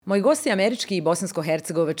Moj gost je američki i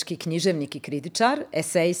bosansko-hercegovački književnik i kritičar,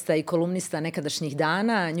 esejista i kolumnista nekadašnjih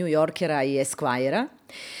dana, New Yorkera i Esquire-a.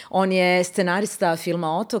 On je scenarista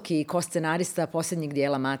filma Otok i koscenarista posljednjeg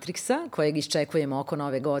dijela Matrixa, kojeg iščekujemo oko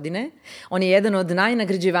nove godine. On je jedan od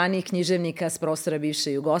najnagrađivanijih književnika s prostora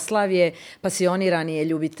bivše Jugoslavije, pasionirani je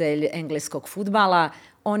ljubitelj engleskog fudbala.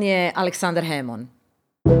 On je Aleksandar Hemon.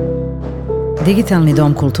 Digitalni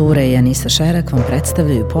dom kulture i Anisa Šerak vam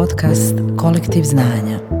predstavljaju podcast Kolektiv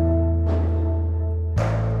znanja.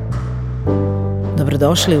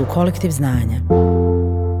 Dobrodošli u Kolektiv znanja.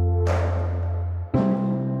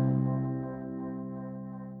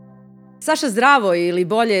 Saša, zdravo ili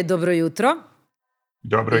bolje dobro jutro.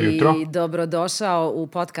 Dobro jutro. I dobrodošao u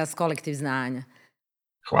podcast Kolektiv znanja.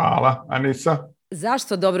 Hvala, Anisa.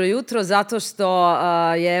 Zašto dobro jutro? Zato što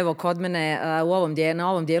je evo kod mene na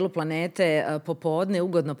ovom dijelu planete popodne,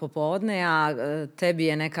 ugodno popodne, a tebi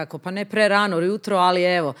je nekako, pa ne prerano jutro, ali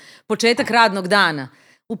evo, početak radnog dana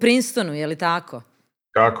u Princetonu, je li tako?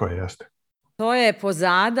 Tako je, jeste. To je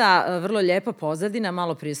pozada, vrlo lijepa pozadina,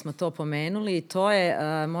 malo prije smo to pomenuli, i to je,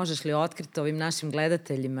 možeš li otkriti ovim našim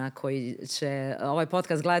gledateljima koji će ovaj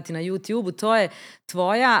podcast gledati na YouTube-u, to je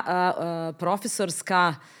tvoja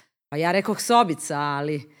profesorska, pa ja rekoh sobica,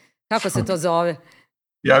 ali kako se to zove?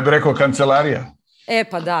 Ja bih rekao kancelarija.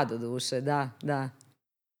 Pa da, do duše, da.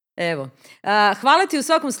 Evo, hvala ti u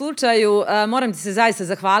svakom slučaju, moram ti se zaista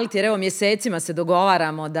zahvaliti jer evo mjesecima se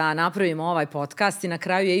dogovaramo da napravimo ovaj podcast i na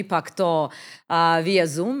kraju je ipak to via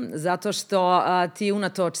Zoom, zato što ti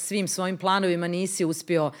unatoč svim svojim planovima nisi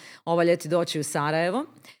uspio ovo ljeti doći u Sarajevo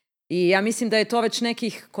i ja mislim da je to već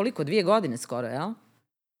nekih, 2 godine skoro, jel?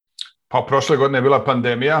 Pa prošle godine je bila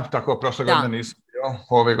pandemija, tako prošle godine nisam bio.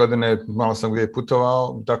 Ove godine malo sam gdje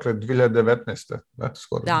putovao, dakle 2019.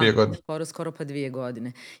 Skoro 2 godine. Skoro pa 2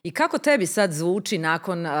 godine. I kako tebi sad zvuči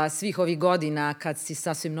nakon svih ovih godina kad si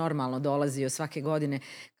sasvim normalno dolazio svake godine,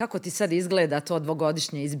 kako ti sad izgleda to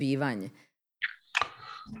 2-godišnje izbivanje?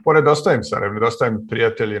 Pa nedostajem Sarajevo, nedostajem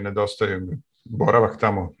prijatelji, nedostajem boravak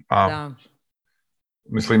tamo.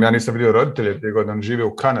 Mislim, ja nisam vidio roditelje 2 godine, on žive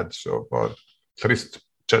u Kanadi,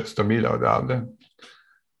 300-400 milja odavde.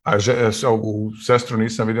 A ovu sestru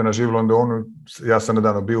nisam vidio na živu u Londonu, ja sam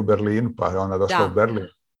nedavno bio u Berlinu, pa je ona došla u Berlin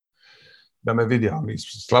da me vidi, ali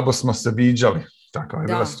slabo smo se viđali, takva je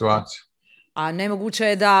bila situacija. A nemoguće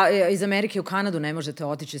je da iz Amerike u Kanadu ne možete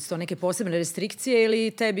otići, su to neke posebne restrikcije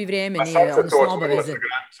ili tebi vrijeme nije, odnosno obaveze?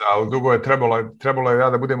 A dugo je trebalo ja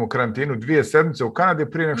da budem u karantinu 2 sedmice u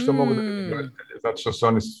Kanadi prije nego što mogu da vidim roditelje, zato što su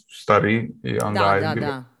oni stariji i onda je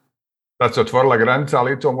bilo. Sad se otvorila granica,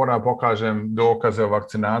 ali i to moram da pokažem dokaze o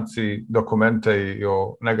vakcinaciji, dokumente i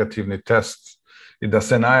o negativni test i da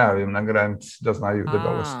se najavim na granici da znaju da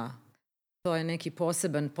dolaze. To je neki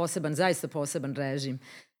zaista poseban režim.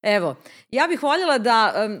 Evo, ja bih voljela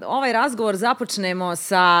da ovaj razgovor započnemo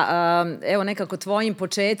sa nekako tvojim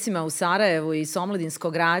počecima u Sarajevu i s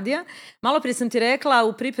Omladinskog radija. Malo prije sam ti rekla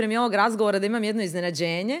u pripremi ovog razgovora da imam jedno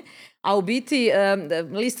iznenađenje, a u biti,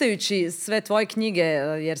 listajući sve tvoje knjige,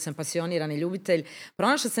 jer sam pasionirani ljubitelj,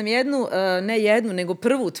 pronašla sam nego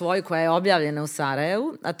prvu tvoju koja je objavljena u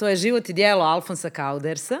Sarajevu, a to je Život i djelo Alfonsa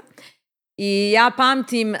Kaudersa. I ja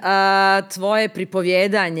pamtim tvoje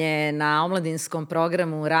pripovjedanje na omladinskom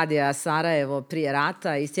programu Radija Sarajevo prije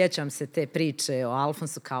rata i sjećam se te priče o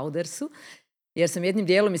Alfonsu Kaudersu, jer sam jednim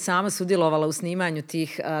dijelom i sama sudjelovala u snimanju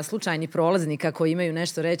tih slučajnih prolaznika koji imaju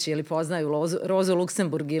nešto reći ili poznaju Rozu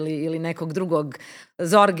Luksemburg ili nekog drugog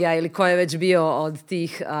Zorgija ili ko je već bio od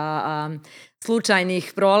tih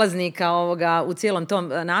slučajnih prolaznika u cijelom tom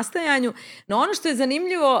nastajanju. No ono što je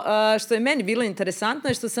zanimljivo, što je meni bilo interesantno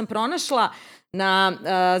je što sam pronašla na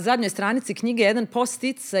zadnjoj stranici knjige jedan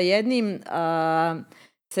post-it sa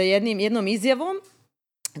jednom izjavom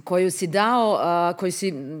koju si dao,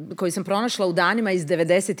 koju sam pronašla u danima iz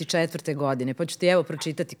 1994. godine. Pa ću ti evo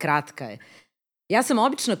pročitati, kratka je. Ja sam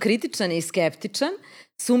obično kritičan i skeptičan,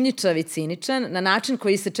 sumnjičav i ciničan, na način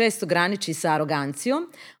koji se često graniči sa arogancijom,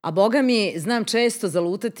 a Boga mi znam često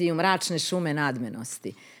zalutati u mračne šume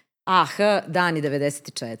nadmenosti. Dani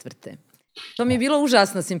 1994. To mi je bilo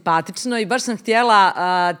užasno simpatično i baš sam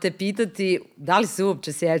htjela te pitati da li se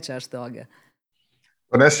uopće sjećaš toga?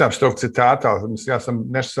 Ne sjećam tog citata, ja sam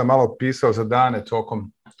nešto malo pisao za dane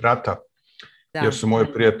tokom rata, jer su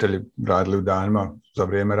moji prijatelji radili u danima za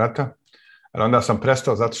vrijeme rata, ali onda sam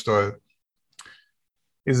prestao zato što je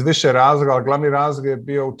iz više razloga, ali glavni razlog je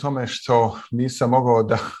bio u tome što nisam mogao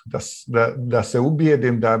da se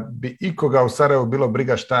ubijedim da bi ikoga u Sarajevu bilo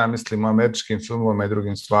briga šta ja mislim o američkim filmovima i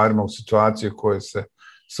drugim stvarima u situaciji u kojoj se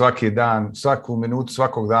svaki dan, svaku minutu,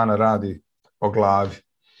 svakog dana radi o glavi.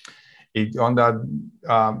 I onda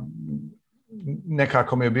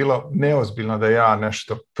nekako mi je bilo neozbiljno da ja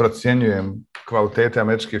nešto procjenjujem kvalitete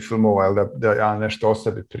američkih filmova ili da ja nešto o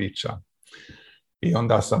sebi pričam. I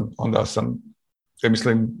onda sam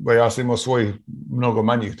mislim, ja sam imao svojih mnogo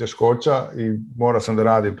manjih teškoća i morao sam da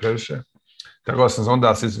radim previše. Tako da sam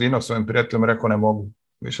onda se izvinao svojim prijateljima, rekao ne mogu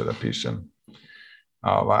više da pišem.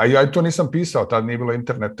 A ja to nisam pisao, tad nije bilo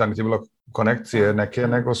interneta, niti bilo konekcije neke,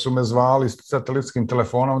 nego su me zvali s satelitskim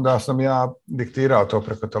telefonom da sam ja diktirao to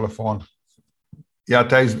preko telefona. Ja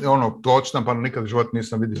točno, pa nikad u životu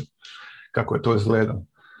nisam vidio kako je to izgledalo.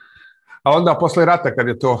 A onda posle rata, kad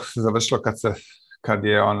je to završilo,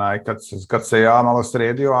 kad se ja malo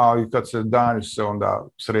sredio, a i kad se dani se onda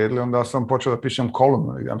sredili, onda sam počeo da pišem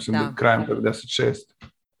kolumnu, ja mislim krajem 96.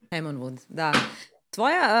 Hemonwood, da.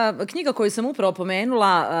 Tvoja knjiga koju sam upravo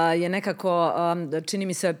pomenula je nekako, čini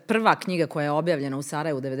mi se, prva knjiga koja je objavljena u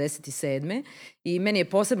Sarajevu 97. I meni je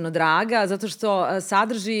posebno draga zato što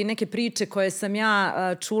sadrži neke priče koje sam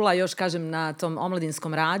ja čula još, kažem, na tom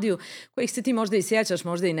omladinskom radiju, kojih se ti možda i sjećaš,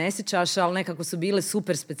 možda i ne sjećaš, ali nekako su bile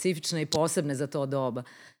super specifične i posebne za to doba.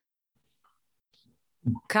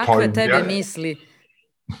 Kakve tebe misli?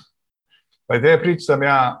 Pa ideje priče sam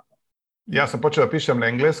ja sam počeo da pišem na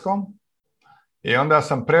engleskom. I onda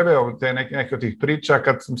sam preveo te neke od tih priča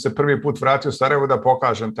kad sam se prvi put vratio u Sarajevo da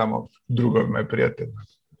pokažem tamo drugog me prijatelja.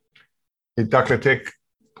 I dakle, te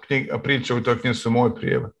priče u toj knjizi su moj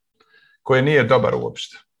prijevod, koji nije dobar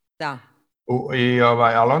uopšte. Da.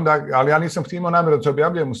 Ali ja nisam htio namjeru da to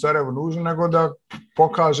objavljujem u Sarajevu nužno, nego da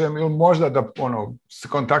pokažem ili možda da se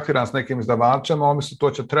kontaktiram s nekim izdavačem, a oni su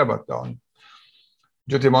to će trebati.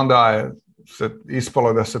 Međutim, onda je se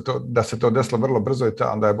ispalo da se to desilo vrlo brzo i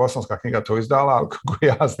onda je bosanska knjiga to izdala, ali kako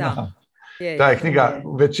ja znam. Ta je knjiga,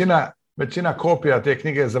 većina kopija te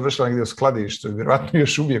knjige je završila negdje u skladištu i vjerojatno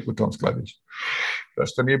još uvijek u tom skladištu.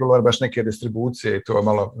 Što nije bilo baš neke distribucije i to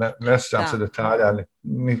malo, ne sjećam se detalja,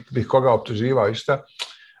 niti bih koga optuživao i šta,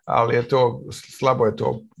 ali je to, slabo je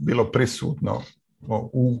to bilo prisutno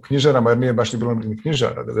u knjižarama, jer nije baš ni bilo ni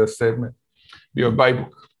knjižara 97. Bio je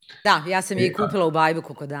Bajbuk. Da, ja sam je i kupila u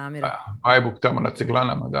Bajbuku kod Amira. Bajbuk tamo na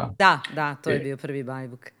Ciglanama, da. Da, to je bio prvi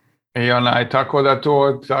Bajbuk. I tako da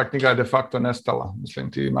ta knjiga je de facto nestala.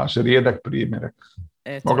 Mislim, ti imaš rijedak primjerak.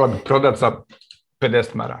 Mogla bi prodati za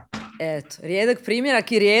 50 maraka. Eto, rijedak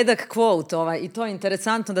primjerak i rijedak quote. I to je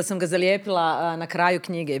interesantno da sam ga zalijepila na kraju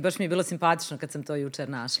knjige. I baš mi je bilo simpatično kad sam to jučer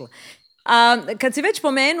našla. Kad si već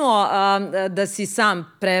pomenuo da si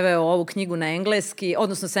sam preveo ovu knjigu na engleski,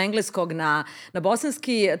 odnosno sa engleskog na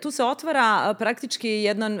bosanski, tu se otvara praktički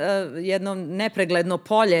jedno nepregledno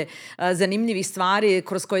polje zanimljivih stvari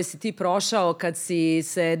kroz koje si ti prošao kad si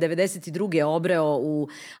se 92. obreo u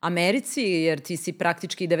Americi, jer ti si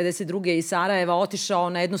praktički 92. iz Sarajeva otišao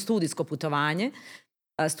na jedno studijsko putovanje.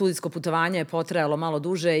 Studijsko putovanje je potrajalo malo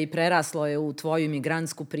duže i preraslo je u tvoju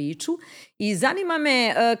imigrantsku priču. I zanima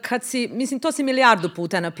me kad si, mislim, to si milijardu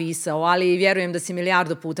puta napisao, ali vjerujem da si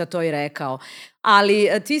milijardu puta to i rekao. Ali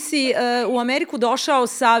ti si u Ameriku došao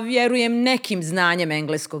sa, vjerujem, nekim znanjem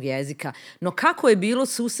engleskog jezika. No kako je bilo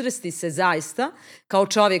susresti se zaista kao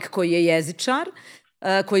čovjek koji je jezičar,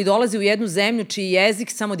 koji dolazi u jednu zemlju čiji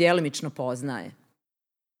jezik samo djelimično poznaje?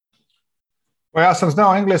 Ja sam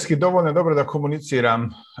znao engleski dovoljno dobro da komuniciram,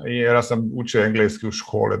 jer ja sam učio engleski u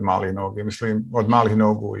školi od malih nogu. Mislim, od malih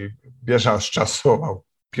nogu i bježao s časova u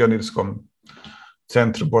pionirskom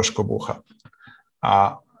centru Boško Buha.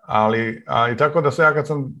 I tako da se ja kad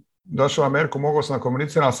sam došao u Ameriku mogao sam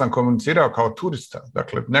komunicirati, ali sam komunicirao kao turista.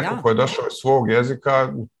 Dakle, neko ko je došao iz svog jezika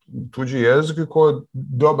u tuđi jezik i ko je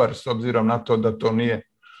dobar s obzirom na to da to nije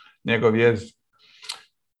njegov jezik.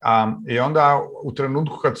 I onda u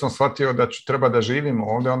trenutku kad sam shvatio da treba da živim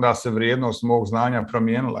ovdje, onda se vrijednost mog znanja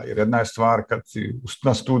promijenila. Jer jedna je stvar kad si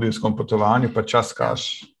na studijskom putovanju pa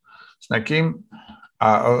časkaš s nekim,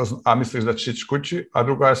 a misliš da ćeš ići kući, a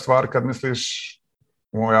druga je stvar kad misliš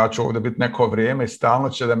ja ću ovdje biti neko vrijeme i stalno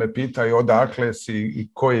će da me pitaju odakle si i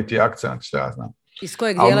koji ti akcent, što ja znam. Iz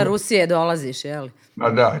kojeg dijela Rusije dolaziš, je li?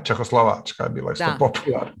 Da, Čehoslovačka je bila isto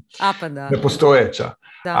popularna. Pa da. Nepostojeća,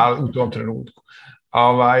 ali u tom trenutku.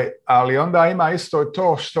 Ali onda ima isto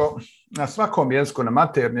to što na svakom jeziku, na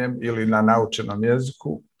maternjem ili na naučenom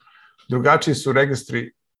jeziku, drugačiji su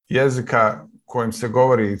registri jezika kojim se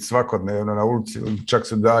govori svakodnevno na ulici, čak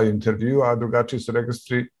se daju intervju, a drugačiji su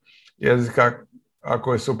registri jezika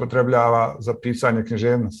koji se upotrebljava za pisanje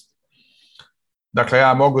književnosti. Dakle,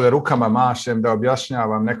 ja mogu da rukama mašem, da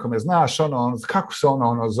objašnjavam nekome, znaš kako se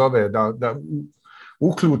ono zove, da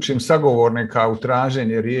uključim sagovornika u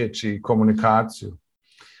traženje riječi i komunikaciju.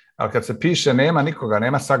 Ali kad se piše, nema nikoga,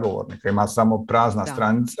 nema sagovornika, ima samo prazna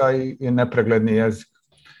stranica i nepregledni jezik.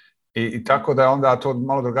 I tako da je onda to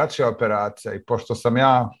malo drugačija operacija. I pošto sam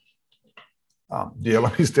ja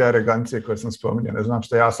dijelom iz te arogancije koje sam spominjao, ne znam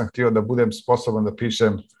što ja sam htio da budem sposoban da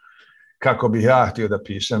pišem kako bih ja htio da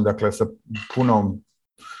pišem, dakle sa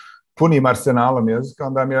punim arsenalom jezika,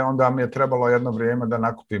 onda mi je trebalo jedno vrijeme da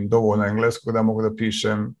nakupim dovoljno engleskog da mogu da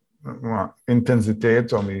pišem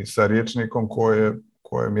intenzitetom i sa rječnikom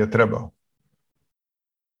koje mi je trebao.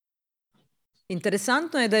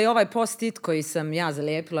 Interesantno je da je ovaj post-it koji sam ja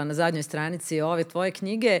zalijepila na zadnjoj stranici ove tvoje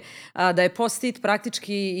knjige, da je post-it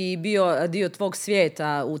praktički i bio dio tvog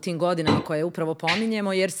svijeta u tim godinama koje upravo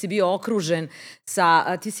pominjemo, jer si bio okružen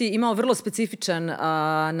ti si imao vrlo specifičan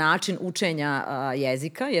način učenja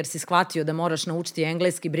jezika, jer si shvatio da moraš naučiti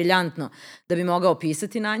engleski briljantno da bi mogao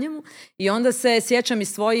pisati na njemu. I onda se sjećam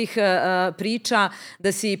iz tvojih priča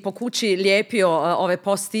da si po kući lijepio ove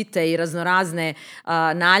post-ite i raznorazne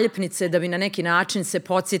naljepnice da bi na neki način se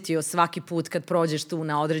podsjetio svaki put kad prođeš tu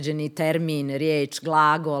na određeni termin, riječ,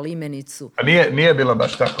 glagol, imenicu. A nije bilo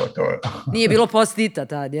baš tako to. Nije bilo post-ita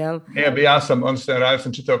tad, jel? Ja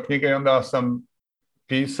sam čitao knjige i onda sam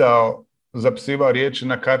zapisivao riječi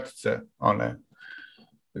na kartice,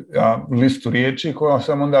 listu riječi koju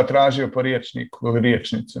sam onda tražio po rječniku ili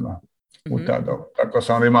rječnicima. Tako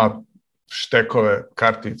sam imao štekove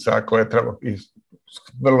kartica koje treba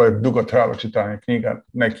vrlo je dugo trajalo čitanje knjiga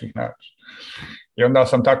nekih način. I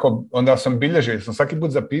onda sam bilježio, sam svaki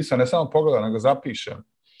put zapisao, ne samo pogledao, nego zapišem.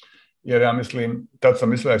 Jer ja mislim, tad sam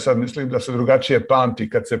mislila i sad mislim da se drugačije pamti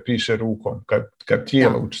kad se piše rukom, kad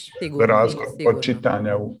tijelo uči razgovor od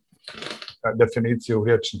čitanja u definiciju u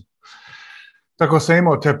rječniku. Tako sam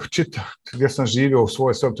imao te gdje sam živio u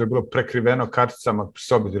svojoj sobi, to je bilo prekriveno karticama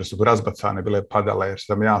sobi, jer su razbacane, bile padale, jer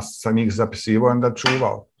sam ja sa njih zapisivao i onda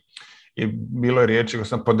čuvao. I bilo je riječi koje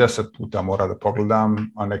sam po 10 puta morao da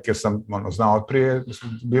pogledam, a neke sam znao od prije.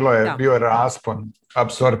 Bio je raspon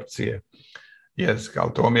apsorpcije jezika,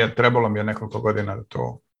 ali trebalo mi je nekoliko godina da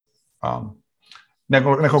to...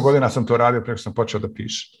 Nekoliko godina sam to radio prije sam počeo da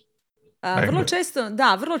pišem.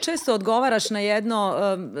 Vrlo često odgovaraš na jedno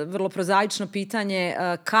vrlo prozaično pitanje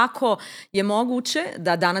kako je moguće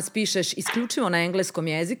da danas pišeš isključivo na engleskom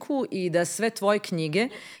jeziku i da sve tvoje knjige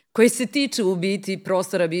koje se tiču u biti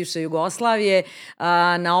prostora bivše Jugoslavije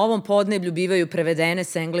na ovom podneblju bivaju prevedene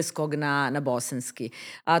s engleskog na bosanski.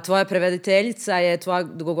 Tvoja prevoditeljica je tvoja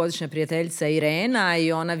dugogodišnja prijateljica Irena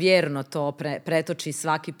i ona vjerno to pretoči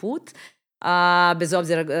svaki put. Bez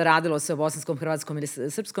obzira radilo se o bosanskom, hrvatskom ili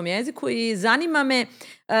srpskom jeziku i zanima me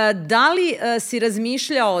da li si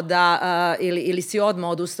razmišljao ili si odmah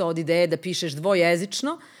odustao od ideje da pišeš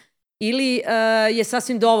dvojezično ili je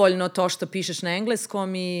sasvim dovoljno to što pišeš na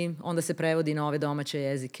engleskom i onda se prevodi na ove domaće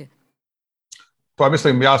jezike? Pa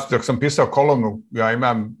mislim, ja dok sam pisao kolumnu, ja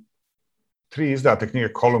imam 3 izdate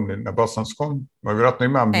knjige kolumni na bosanskom, vjerojatno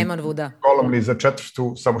imam kolumni za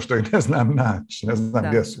 4. samo što ih ne znam naći, ne znam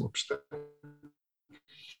gdje su uopšte.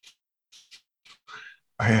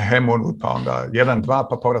 Hemonwood, pa onda 1, 2,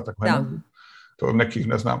 pa povratak Hemonwood. To je nekih,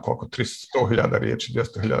 ne znam koliko, 300.000 riječi,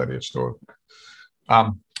 200.000 riječi.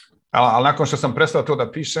 Ali nakon što sam prestao to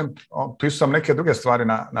da pišem, pisao sam neke druge stvari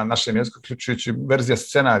na našem jeziku, uključujući verzije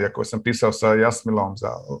scenarija koje sam pisao sa Jasmilom za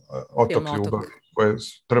Otok ljubavi.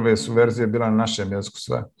 Prve su verzije bila na našem jeziku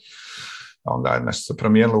sve. Onda je nešto se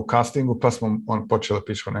promijenilo u castingu, pa smo počeli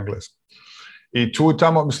pisati na engleskom. I tu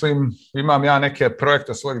tamo, mislim, imam ja neke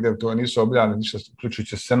projekte svoje gdje to nisu objavljene, ništa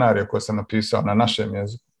uključujući scenarije koje sam napisao na našem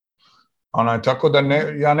jeziku. Tako da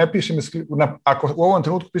ja ne pišem, ako u ovom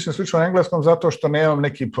trenutku pišem isključivo na engleskom, zato što nemam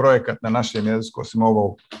neki projekat na našem jeziku, osim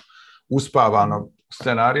ovog uspavanog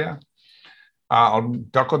scenarija.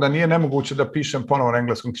 Tako da nije nemoguće da pišem ponovo na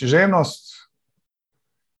engleskom.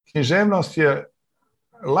 Književnost je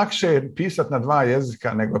lakše pisati na 2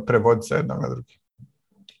 jezika nego prevoditi sa jednog na drugi.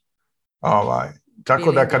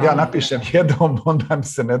 Tako da kad ja napišem jednom, onda mi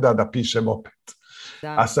se ne da pišem opet.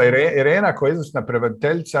 A sa Irena, koja je izvrsna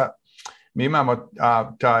prevoditeljica, mi imamo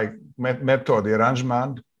taj metod i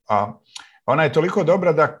aranžman. Ona je toliko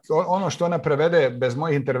dobra da ono što ona prevede bez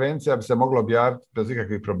mojih intervencija bi se moglo objaviti bez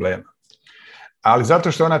ikakvih problema. Ali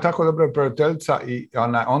zato što ona je tako dobra prevoditeljica i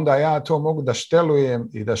onda ja to mogu da štelujem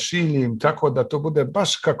i da šiljim tako da to bude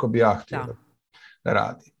baš kako bi ja htio da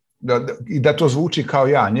radim. I da to zvuči kao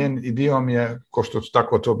ja. Njen idiom je, ko što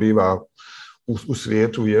tako to biva u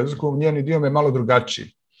svijetu, u jeziku, njen idiom je malo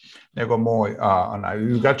drugačiji nego moj.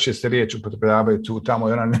 Drugačije se riječi upotrebljavaju tu, tamo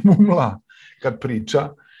i ona ne mumla kad priča.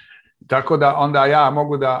 Tako da onda ja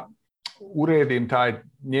mogu da uredim taj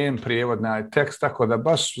njen prijevod na tekst tako da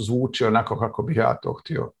baš zvuči onako kako bih ja to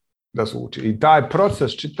htio da zvuči. I taj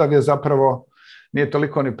proces čitav je zapravo, nije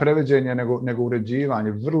toliko ni prevođenje nego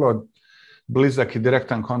uređivanje, vrlo blizak i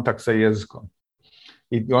direktan kontakt sa jezikom.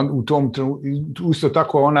 I u tom isto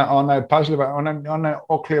tako ona je pažljiva, ona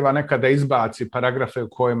oklijeva nekada izbaci paragrafe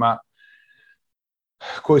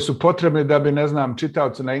koji su potrebni da bi, ne znam,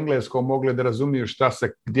 čitaoci na engleskom mogli da razumiju šta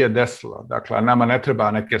se gdje desilo. Dakle, nama ne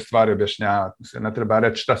treba neke stvari objašnjavati. Ne treba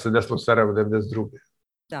reći šta se desilo u Sarajevu 1992.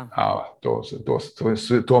 Da.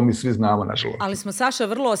 To mi svi znamo, nažalost. Ali smo, Saša,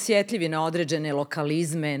 vrlo osjetljivi na određene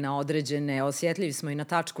lokalizme, osjetljivi smo i na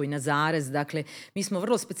tačku i na zarez. Dakle, mi smo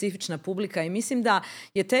vrlo specifična publika i mislim da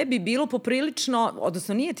je tebi bilo poprilično,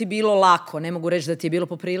 odnosno nije ti bilo lako, ne mogu reći da ti je bilo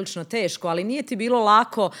poprilično teško, ali nije ti bilo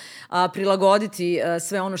lako prilagoditi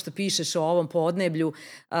sve ono što pišeš o ovom podneblju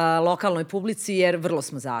lokalnoj publici, jer vrlo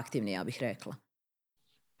smo zaaktivni, ja bih rekla.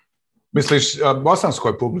 Misliš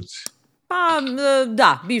bosanskoj publici? Pa,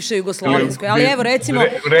 da, bivše jugoslovenskoj, ali evo recimo...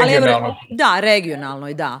 Regionalno. Da,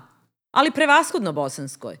 regionalnoj, da. Ali prevashodno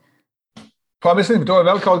bosanskoj. Pa mislim, to je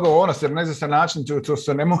velika odgovornost, jer na izvjestan način to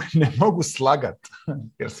se ne mogu slagati,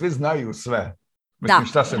 jer svi znaju sve. Mislim,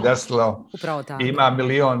 šta se desilo. Upravo tako. Ima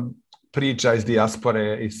milion priča iz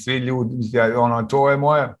dijaspore i svi ljudi, to je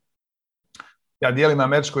moje... Ja dijelim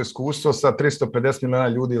američko iskustvo sa 350 miliona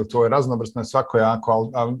ljudi, jer to je raznovrsno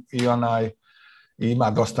svakojako, i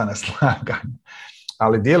ima dosta neslaganja.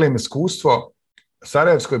 Ali dijelim iskustvo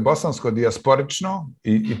sarajevsko i bosansko dijasporično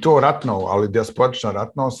i to ratno, ali dijasporično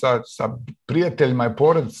ratno sa prijateljima i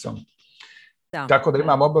porodicom. Da. Tako da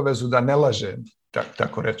imam obavezu da ne lažem,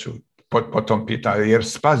 tako reću, po tom pitanju, jer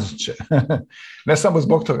spazit će. Ne samo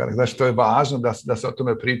zbog toga, znači to je važno da se o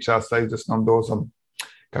tome priča sa izvjesnom dozom,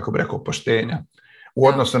 kako bi rekao, poštenja. U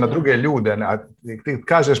odnosu na druge ljude. Ti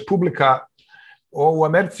kažeš publika, u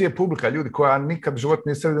Americi je publika, ljudi koja nikad u životu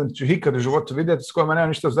nisu vidjeli, ću ikad u životu vidjeti, s kojima nema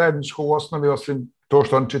ništa zajedničko u osnovi, osim to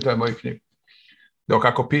što oni čitaju moje knjige. Dok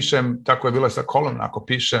ako pišem, tako je bilo i sa kolumnom, ako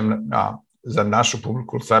pišem za našu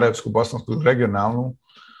publiku, sarajevsku, bosansku, regionalnu,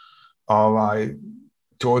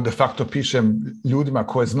 to de facto pišem ljudima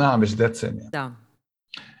koje znam već decenije. Da.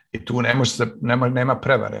 I tu nema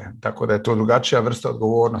prevare, tako da je to drugačija vrsta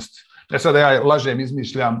odgovornosti. Ne sad da ja lažem,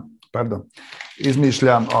 izmišljam,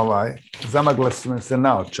 zamagle su se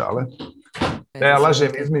naočale. Da ja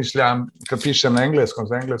lažem, izmišljam kad pišem na engleskom,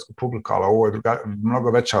 za englesku publiku, ali ovo je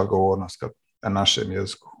mnogo veća odgovornost kad na našem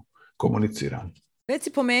jeziku komuniciram. Već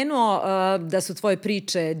si pomenuo da su tvoje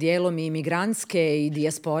priče dijelom i imigrantske i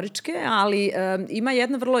dijasporičke, ali ima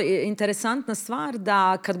jedna vrlo interesantna stvar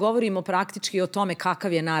da kad govorimo praktički o tome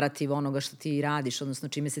kakav je narativ onoga što ti radiš, odnosno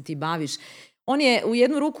čime se ti baviš, on je u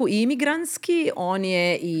jednu ruku i imigrantski, on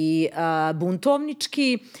je i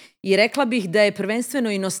buntovnički i rekla bih da je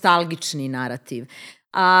prvenstveno i nostalgični narativ.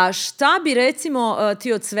 A šta bi recimo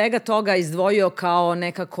ti od svega toga izdvojio kao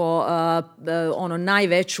nekako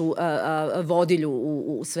najveću vodilju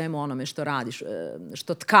u svemu onome što radiš,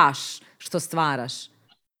 što tkaš, što stvaraš?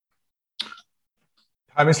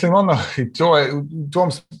 A mislim i to je u tom...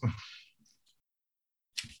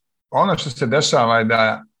 Ono što se dešava je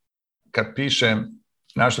da kad pišem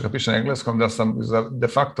na engleskom, da sam de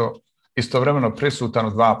facto istovremeno prisutan u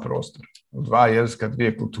dva prostora, u dva jezika,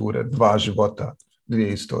 dvije kulture, dva života,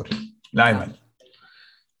 dvije istorije, najmanje.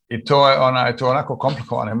 I to je onako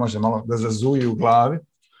komplikovano, može malo da zazuji u glavi,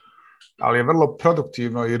 ali je vrlo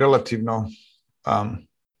produktivno i relativno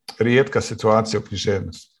rijetka situacija u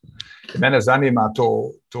književnosti. Mene zanima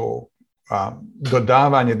to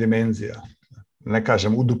dodavanje dimenzija, ne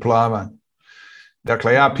kažem uduplavanje.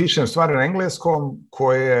 Dakle, ja pišem stvari na engleskom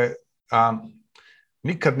koje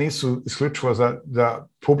nikad nisu isključivo za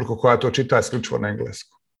publiku koja to čita isključivo na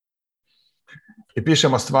engleskom. I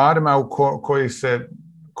pišemo stvarima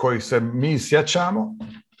koji se mi sjećamo,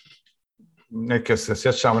 neke se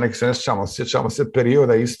sjećamo, neke se ne sjećamo se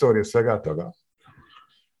perioda, istorije, svega toga.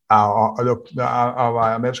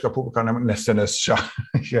 A američka publika ne sjeća,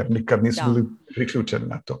 jer nikad nisu bili priključeni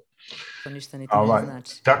na to. To ništa niti ne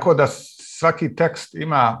znači. Tako da svaki tekst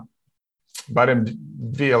ima barem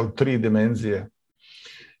 2 ili 3 dimenzije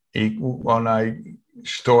i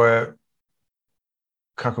što je,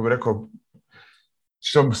 kako bi rekao,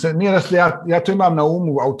 što se nije da ja to imam na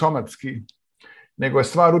umu automatski, nego je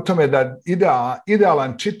stvar u tome da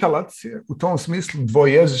idealan čitalac je u tom smislu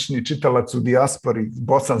dvojezični čitalac u dijaspori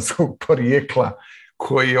bosanskog porijekla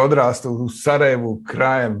koji je odrastao u Sarajevu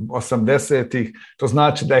krajem 80-ih, to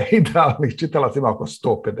znači da je idealnih čitalac ima oko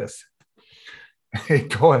 150. I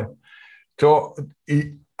to je to.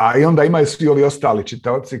 I onda imaju svi ovi ostali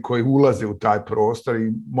čitalci koji ulaze u taj prostor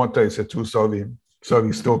i motaju se tu s ovih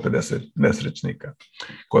 150 nesrećnika,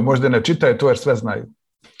 koji možda ne čitaju to jer sve znaju.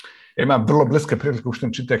 Imam vrlo bliske prilike u što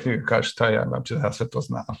čitaju knjige, kaže šta ja imam, ja sve to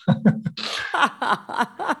znam.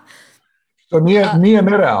 To nije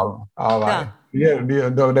nerealno. Da.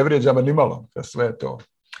 Ne vrijeđamo ni malo. Sve to.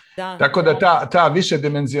 Da. Tako da ta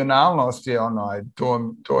višedimenzionalnost je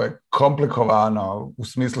to je komplikovano u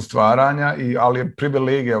smislu stvaranja, ali je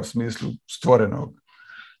privilegija u smislu stvorenog.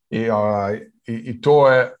 I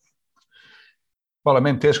to je, hvala,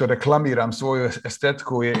 meni teško reklamiram svoju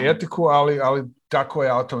estetiku i etiku, ali tako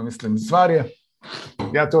ja o tome mislim. Stvar je,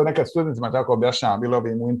 ja to nekad studentima tako objašnjavam, bilo bi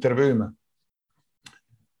u intervjuima.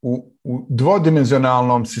 U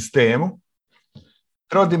dvodimenzionalnom sistemu,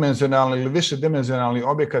 trodimenzionalni ili višedimenzionalni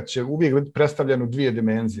objekat će uvijek biti predstavljen u dvije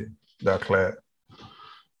dimenzije. Dakle,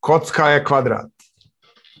 kocka je kvadrat.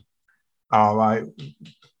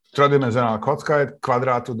 Trodimenzionalna kocka je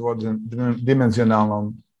kvadrat u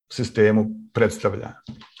dvodimenzionalnom sistemu predstavlja.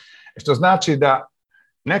 Što znači da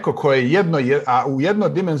neko ko je a u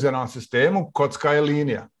jednodimenzionalnom sistemu kocka je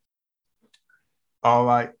linija.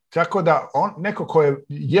 Tako da neko ko je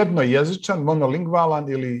jednojezičan, monolingvalan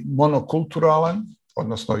ili monokulturalan,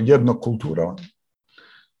 odnosno jednokulturalan,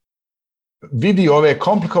 vidi ove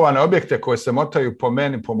komplikovane objekte koje se motaju po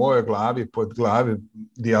meni, po mojoj glavi, pod glavi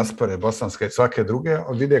dijaspore bosanske i svake druge,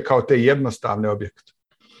 vide kao te jednostavne objekte.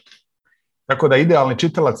 Tako da idealni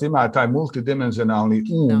čitalac ima taj multidimenzionalni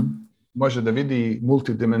može da vidi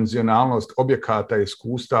multidimenzionalnost objekata,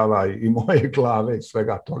 iskustava i moje glave i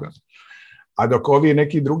svega toga. A dok ovi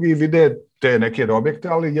neki drugi vide te neke objekte,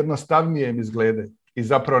 ali jednostavnije im izglede. I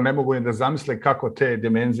zapravo ne mogu ni da zamisle kako te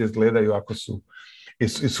dimenzije izgledaju ako su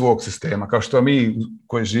iz svog sistema. Kao što mi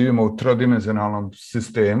koji živimo u trodimenzionalnom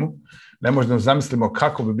sistemu, ne možemo zamislimo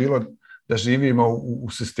kako bi bilo da živimo u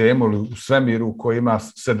sistemu ili u svemiru koji ima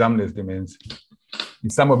 17 dimenzija. I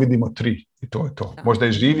samo vidimo 3 i to je to. Možda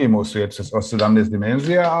i živimo u svijetu od 17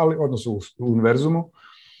 dimenzija, odnosno u univerzumu,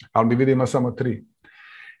 ali mi vidimo samo 3.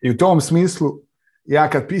 I u tom smislu, ja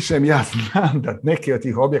kad pišem, ja znam da neki od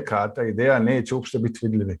tih objekata, ideja neće uopšte biti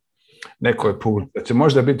vidljivi nekoj put. Da će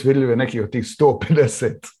možda biti vidljive neki od tih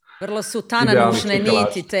 150. Vrlo su tananušne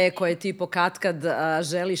niti te koje ti pokatkad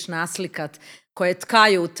želiš naslikat, koje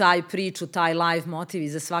tkaju taj priču, taj live motiv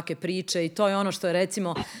iza svake priče i to je ono što je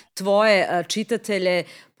recimo tvoje čitatelje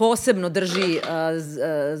posebno drži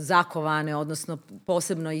zakovane, odnosno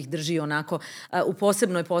posebno ih drži onako u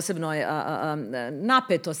posebnoj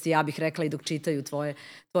napetosti, ja bih rekla, i dok čitaju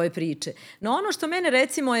tvoje priče. No ono što mene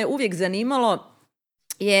recimo je uvijek zanimalo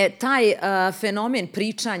je taj fenomen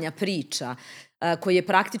pričanja priča koji je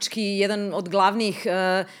praktički jedan od glavnih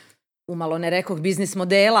umalo ne rekoh biznis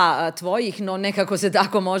modela tvojih, no nekako se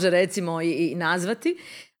tako može recimo i nazvati.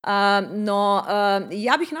 No,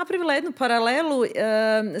 ja bih napravila jednu paralelu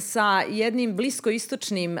sa jednim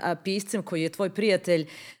bliskoistočnim piscem koji je tvoj prijatelj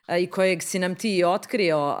i kojeg si nam ti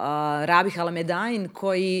otkrio, Rabih Al-Medain,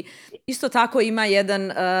 koji isto tako ima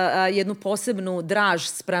jednu posebnu draž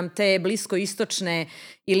spram te bliskoistočne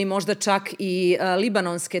ili možda čak i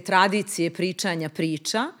libanonske tradicije pričanja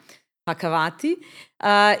priča, Hakavati,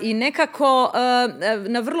 i nekako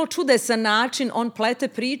na vrlo čudesan način on plete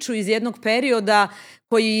priču iz jednog perioda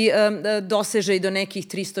koji doseže i do nekih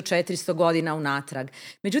 300-400 godina unatrag.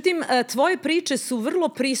 Međutim, tvoje priče su vrlo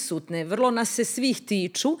prisutne, vrlo nas se svih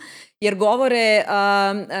tiču, jer govore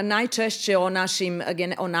najčešće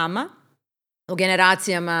o nama, o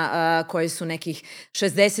generacijama koje su nekih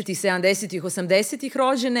 60-ih, 70-ih, 80-ih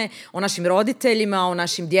rođene, o našim roditeljima, o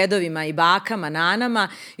našim djedovima i bakama, nanama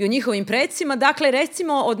i o njihovim predsima. Dakle,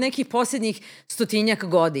 recimo od nekih posljednjih 100-tinjak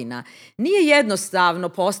godina. Nije jednostavno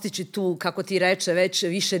postići tu, kako ti reče, već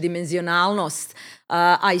višedimenzionalnost,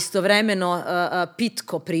 a istovremeno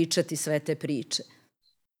pitko pričati sve te priče.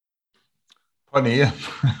 Pa nije.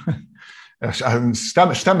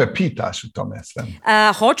 Šta me pitaš u tome sve?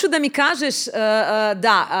 Hoću da mi kažeš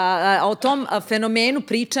o tom fenomenu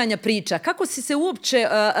pričanja priča. Kako si se uopće,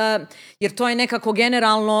 jer to je nekako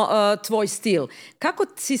generalno tvoj stil, kako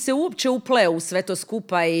si se uopće upleo u sve to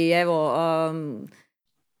skupa i evo,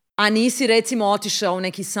 a nisi recimo otišao u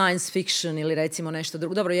neki science fiction ili recimo nešto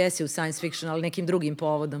drugo? Dobro, jesi u science fiction, ali nekim drugim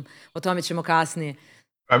povodom. O tome ćemo kasnije.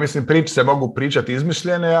 Mislim, priče se mogu pričati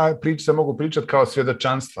izmišljene, a priče se mogu pričati kao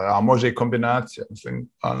svjedočanstva, a može i kombinacija. Mislim,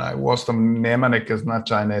 u osnovu nema neke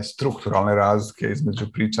značajne strukturalne razlike između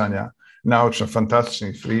pričanja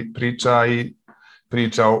naučno-fantastičnih priča i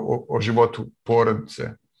priča o životu porodice.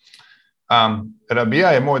 Rabija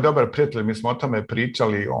je moj dobar prijatelj, mi smo o tome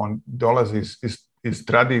pričali, on dolazi iz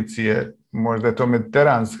tradicije, možda je to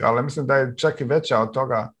mediteranska, ali mislim da je čak i veća od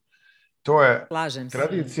toga. To je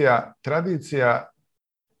tradicija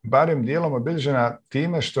barem dijelom obilježena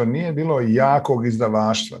time što nije bilo jakog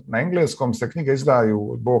izdavaštva. Na engleskom se knjige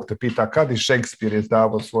izdaju, Bog te pita kad i Shakespeare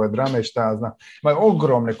izdavao svoje drame i šta zna. Imaju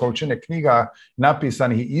ogromne količine knjiga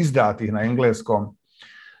napisanih i izdatih na engleskom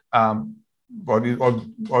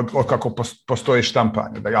od kako postoji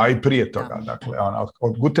štampanje. A i prije toga. Dakle,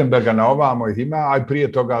 od Gutenberga na ovamo ih ima, a i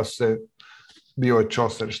prije toga bio je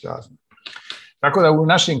Chaucer, šta zna. Tako da u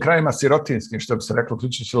našim krajima sirotinskim, što bi se reklo,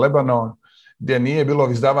 uključujući Lebanon, gdje nije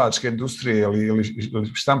bilo izdavačke industrije ili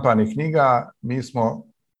štampanih knjiga, mi smo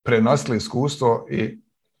prenosili iskustvo i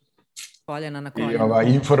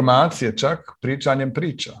informacije čak pričanjem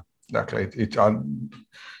priča. Dakle,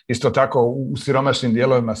 isto tako u siromašnim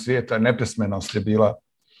dijelovima svijeta nepismenost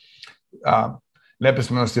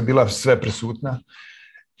je bila sve prisutna.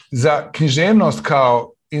 Za književnost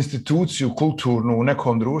kao instituciju kulturnu u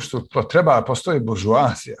nekom društvu postoji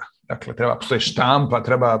buržuazija. Dakle, treba postoji štampa,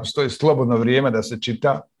 treba postoji slobodno vrijeme da se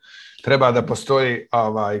čita, treba da postoji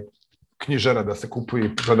knjižara da se kupuje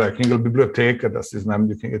i prodaje knjige, ili biblioteka da se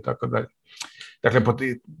iznajmljuju knjige i tako dalje. Dakle,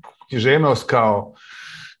 književnost kao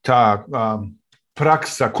ta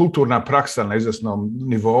kulturna praksa na izvjesnom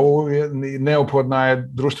nivou neophodna je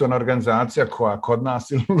društvena organizacija koja kod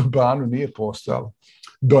nas ili u Libanu nije postojala.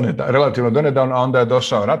 Relativno donedavno, a onda je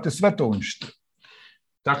došao rat i sve to uništio.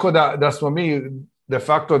 Tako da smo mi de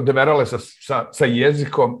facto deverale sa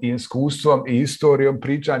jezikom i iskustvom i istorijom,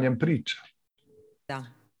 pričanjem priča. Da.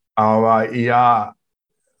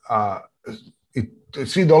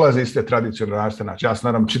 Svi dolaze iz te tradicionalne različite načine. Ja sam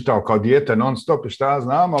naravno čitao kao dijete non stop i šta ja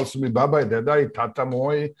znam, ali su mi baba i deda i tata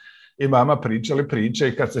moji i mama pričali priče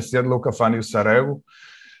i kad se sjedlo u kafani u Sarajevu,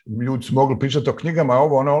 ljudi su mogli pričati o knjigama,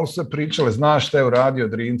 ali se pričali, znaš šta je uradio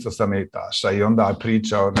Drinca sa Metaša i onda je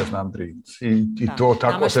pričao, ne znam, Drinc. I to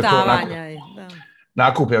tako se to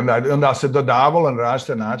nakupi. Onda se dodavalo na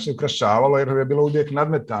različite načine, ukrašavalo, jer je bilo uvijek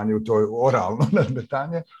nadmetanje u toj oralno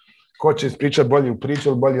nadmetanje. Ko će ispričati bolji priču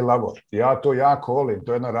ili bolji lavor. Ja to jako volim.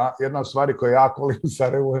 To je jedna od stvari koje jako volim u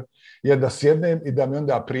Sarajevu je da sjednem i da mi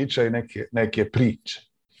onda pričaju neke priče.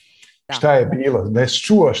 Da. Šta je bilo? Ne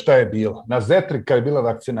čuo šta je bilo. Na Zetri kad je bila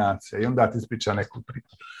vakcinacija i onda ti ispriča neku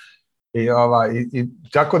priču. I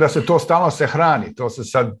tako da se to stalno se hrani. To se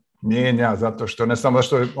sad mijenja zato što ne samo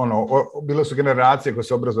što bile su generacije koje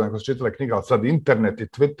su obrazovane, koje su čitale knjiga, ali sad internet i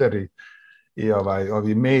Twitter i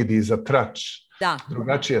ovi mediji za trač. Da.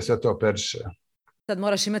 Drugačije se to perše. Sad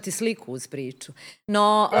moraš imati sliku uz priču.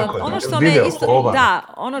 No,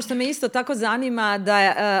 ono što me isto tako zanima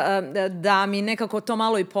da mi nekako to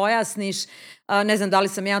malo i pojasniš, ne znam da li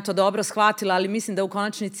sam ja to dobro shvatila, ali mislim da u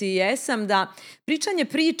konačnici jesam, da pričanje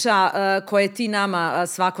priča koje ti nama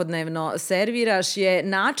svakodnevno serviraš je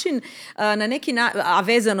način, a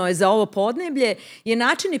vezano je za ovo podneblje, je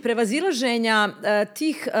način i prevazilaženja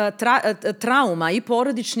tih trauma i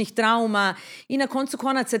porodičnih trauma i na koncu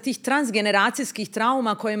konaca tih transgeneracijskih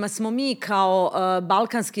trauma kojima smo mi kao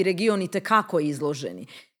balkanski region itekako izloženi.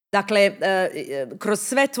 Dakle, kroz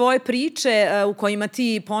sve tvoje priče u kojima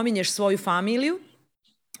ti pominješ svoju familiju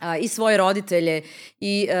i svoje roditelje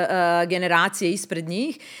i generacije ispred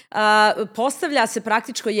njih, postavlja se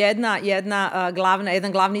praktički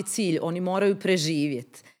jedan glavni cilj. Oni moraju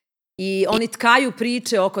preživjeti. I oni tkaju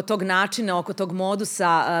priče oko tog načina, oko tog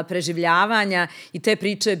modusa preživljavanja i te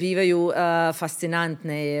priče bivaju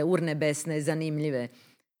fascinantne, urnebesne, zanimljive.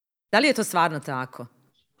 Da li je to stvarno tako?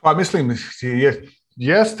 Pa mislim,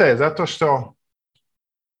 jeste, zato što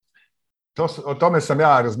o tome sam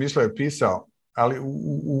ja razmišljao i pisao, ali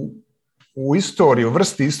u istoriji, u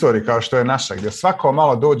vrsti istorije kao što je naša, gdje svako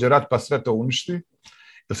malo dođe rat pa sve to uništi,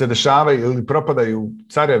 ili se dešavaju ili propadaju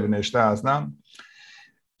carevine, šta ja znam,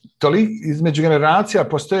 između generacija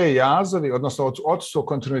postoje jazovi, odnosno odsustvo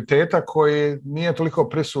kontinuiteta koji nije toliko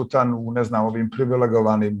prisutan u, ne znam, ovim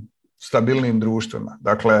privilegovanim, stabilnim društvima.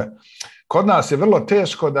 Dakle, kod nas je vrlo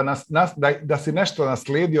teško da si nešto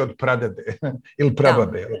naslijedi od pradede ili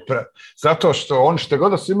prababe. Zato što oni što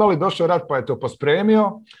god su imali, došao rat pa je to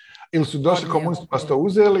pospremio, ili su došli komunisti pa su to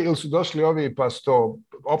uzeli, ili su došli ovi pa su to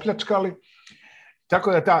opljačkali.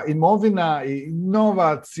 Tako da ta imovina i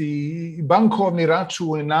novac i bankovni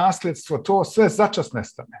račun i nasljedstvo, to sve začas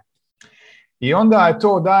nestane. I onda je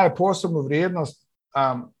to daje posebnu vrijednost,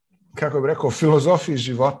 kako bih rekao, filozofiji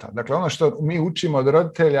života. Dakle, ono što mi učimo od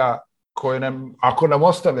roditelja, ako nam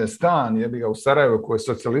ostave stan, jebi ga u Sarajevu, koji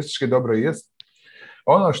socijalistički dobro jest,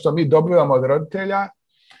 ono što mi dobivamo od roditelja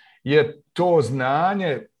je to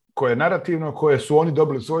znanje koje je narativno, koje su oni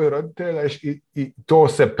dobili od svojih roditelja i to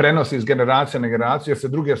se prenosi iz generacije na generaciju, jer se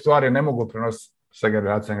druge stvari ne mogu prenositi sa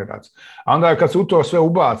generacije na generaciju. A onda kad se u to sve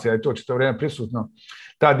ubaci, a i to čito vrijeme prisutno,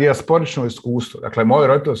 ta dijasporično iskustvo. Dakle, moji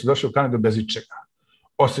roditelji su došli u Kanadu bez ičega.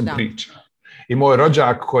 osim priča. I moj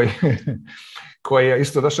rođak koji je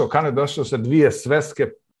isto došao u Kanadu, došao sa 2 sveske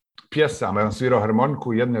pjesama. On svirao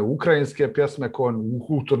harmoniku, jedne ukrajinske pjesme koje on u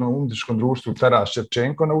kulturnom umjetničkom društvu Taras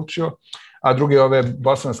Ševčenko naučio, a druge ove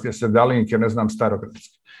bosanske sedalinke, ne znam,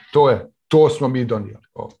 starogradske. To smo mi donijeli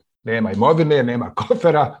ovdje. Nema imovine, nema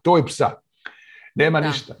kofera, to i psa. Nema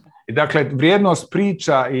ništa. I dakle, vrijednost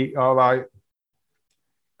priča i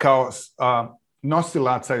kao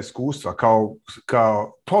nosilaca iskustva,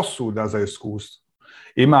 kao posuda za iskustvo,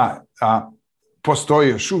 postoji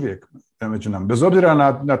još uvijek među nam. Bez obzira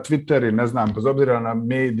na Twitter i ne znam, bez obzira na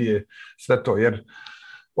medije, sve to, jer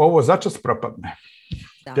ovo začas propadne.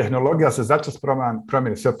 Da. Tehnologija se začas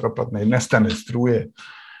promijeni, sve propadne i nestane struje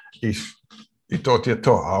i to ti je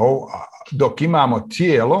to. A dok imamo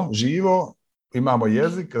tijelo živo, imamo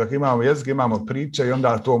jezik, dok imamo jezik, imamo priče i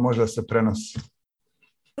onda to može se prenosi.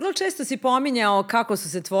 Vrlo često si pominjao kako su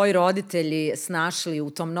se tvoji roditelji snašli u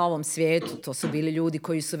tom novom svijetu. To su bili ljudi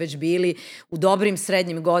koji su već bili u dobrim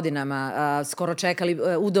srednjim godinama, skoro čekali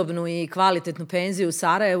udobnu i kvalitetnu penziju u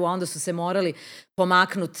Sarajevu, a onda su se morali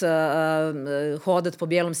pomaknuti, hodati po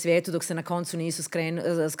bijelom svijetu dok se na koncu nisu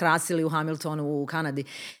skrasili u Hamiltonu u Kanadi.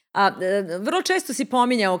 Vrlo često si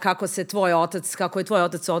pominjao kako je tvoj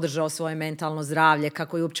otac održao svoje mentalno zdravlje,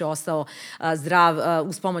 kako je uopće ostao zdrav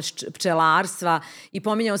uz pomoć pčelarstva i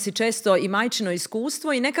pominjao si često i majčino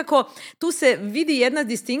iskustvo i nekako tu se vidi jedna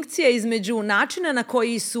distinkcija između načina na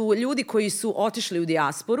koji su ljudi koji su otišli u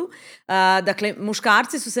dijasporu, dakle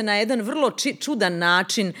muškarci su se na jedan vrlo čudan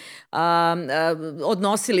način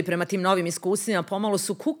odnosili prema tim novim iskustvima, pomalo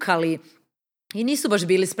su kukali i nisu baš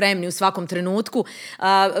bili spremni u svakom trenutku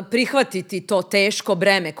prihvatiti to teško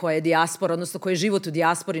breme koje dijaspora, odnosno koje život u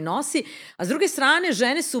dijaspori nosi. A s druge strane,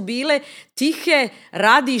 žene su bile tihe,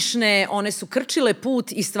 radišne, one su krčile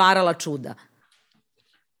put i stvarala čuda.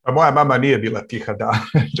 A moja mama nije bila tiha,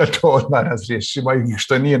 da to odmah razriješimo, i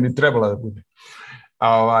što nije ni trebala da bude.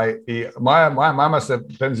 I moja mama se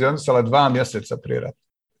penzionisala 2 mjeseca prije rata.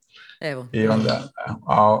 Evo.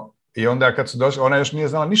 I onda kad su došli, ona još nije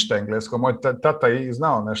znala ništa englesko, moj tata je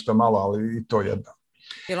znao nešto malo, ali i to jedno.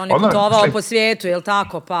 Jer on je putovao po svijetu, je li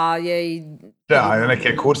tako? Pa je i... Da,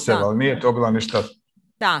 neke kurse, ali nije to bilo ništa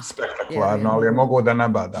spektakularno, ali je mogao da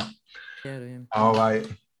nabada.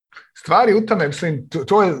 Stvari u tome, mislim,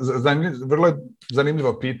 to je vrlo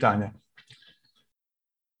zanimljivo pitanje.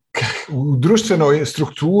 U društvenoj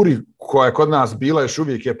strukturi koja je kod nas bila, još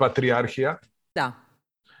uvijek je patrijarhija. Da.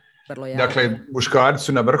 Dakle, muškarci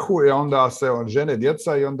su na vrhu i onda se žene,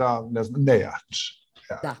 djeca i onda nejač.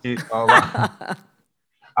 Da.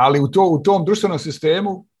 Ali u tom društvenom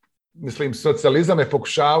sistemu, mislim, socijalizam je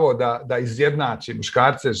pokušavao da izjednači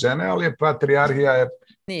muškarce i žene, ali je patrijarhija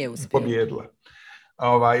pobjedila.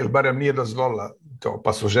 Ili barem nije dozvolila to.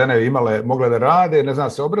 Pa su žene mogle da rade, ne znam,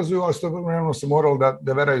 se obrazuju, ali istovremeno su morali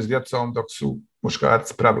da veraju s djecom dok su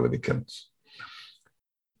muškarci pravili vikendicu.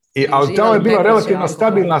 Ali to je bila relativno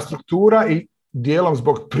stabilna struktura i dijelom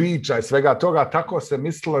zbog priča i svega toga, tako se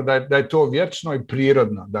mislilo da je to vječno i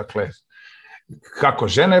prirodno. Dakle, kako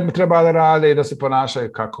žene treba da rade i da se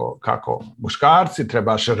ponašaju kako muškarci,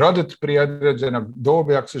 trebaš roditi prije određenog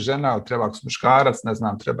dobi ako si žena, ali treba ako si muškarac, ne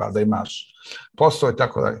znam, treba da imaš posao i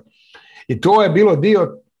tako dalje. I to je bilo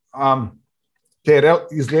dio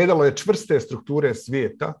izgledalo je čvrste strukture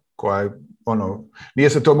svijeta, koja je, nije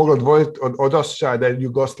se to moglo odvojiti od osjećaja da je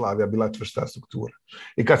Jugoslavija bila čvrsta struktura.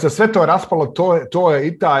 I kad se sve to raspalo, to je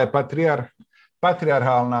i ta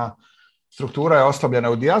patrijarhalna struktura je oslabljena.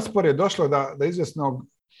 U dijaspori je došlo do izvjesnog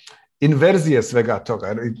inverzije svega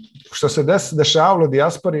toga. Što se dešavalo u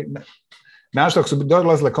dijaspori, znaš, dok su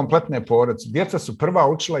dolazile kompletne porodice, djeca su prva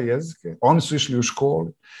učila jezike, oni su išli u školu,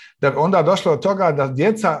 da onda došlo od toga da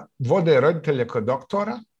djeca vode roditelje kod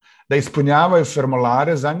doktora, da ispunjavaju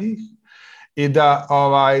formulare za njih i da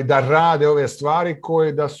rade ove stvari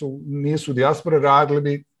koje nisu u dijaspori radili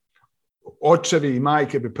bi, očevi i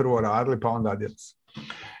majke bi prvo radili, pa onda djeca.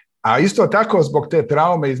 A isto tako zbog te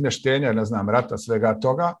traume izmještenja, ne znam, rata, svega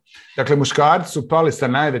toga, dakle, muškarci su pali sa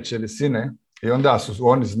najveće visine i onda su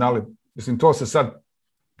oni znali, mislim, to se sad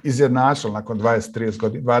izjednačilo nakon 20-30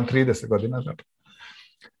 godina, 30 godina, znači.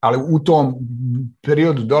 Ali u tom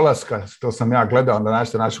periodu dolaska, to sam ja gledao na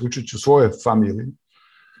naš učući u svojoj familiji,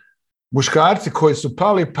 muškarci koji su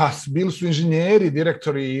pali, pa bili su inženjeri,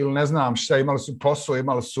 direktori ili ne znam šta, imali su posao,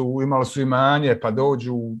 imali su imanje, pa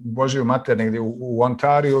dođu u Božiju mater negdje u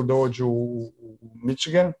Ontario, dođu u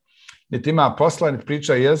Michigan, niti ima posla, niti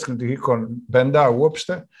priča jezik, niti iko benda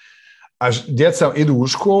uopšte, a djeca idu u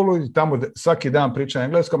školu i tamo svaki dan pričaju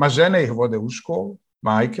engleskom, a žene ih vode u školu.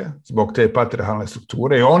 majke, zbog te patrijarhalne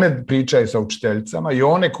strukture, i one pričaju sa učiteljicama i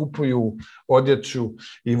one kupuju odjeću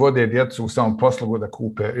i vode djecu u samoposlugu da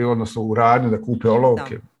kupe, odnosno u radnju da kupe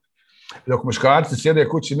olovke. Dok muškarci sjede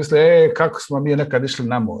kući i misle, kako smo mi nekad išli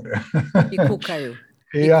na more. I kukaju.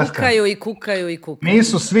 I kukaju.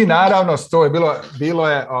 Nisu svi, naravno, to je bilo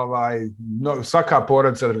je svaka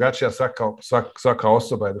porodica je drugačija, svaka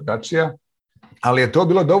osoba je drugačija, ali je to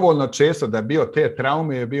bilo dovoljno često da je bio te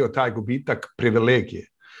traume, je bio taj gubitak privilegije.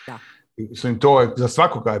 Da. To je, za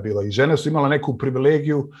svakoga je bilo. I žene su imale neku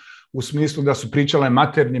privilegiju u smislu da su pričale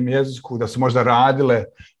maternjem jeziku, da su možda radile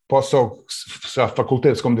posao sa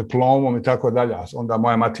fakultetskom diplomom i tako dalje. Onda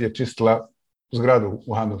moja mati je čistila zgradu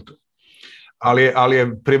u Hamiltonu. Ali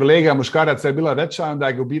je privilegija muškaraca je bila veća, onda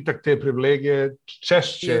je gubitak te privilegije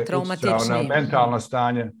češće utjecao na mentalno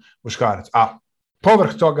stanje muškaraca. A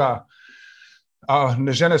povrh toga,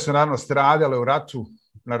 žene su naravno stradale u ratu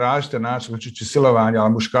na različite načine, uključujući silovanje,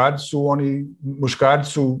 ali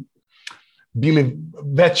muškarci su bili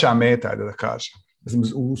veća meta, da kažem.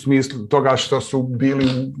 U smislu toga što su bili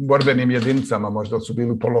u borbenim jedinicama, možda su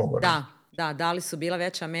bili po logoru. Da li su bila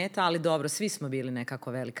veća meta, ali dobro, svi smo bili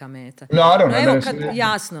nekako velika meta. Naravno. No, evo,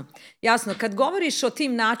 jasno, kad govoriš o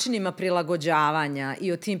tim načinima prilagođavanja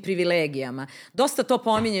i o tim privilegijama, dosta to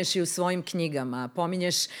pominješ i u svojim knjigama.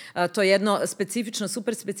 Pominješ to jedno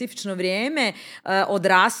super specifično vrijeme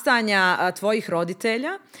odrastanja tvojih roditelja,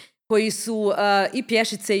 koji su i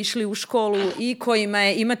pješice išli u školu i kojima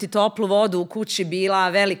je imati toplu vodu u kući bila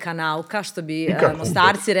velika nauka, što bi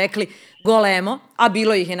Mostarci rekli golemo, a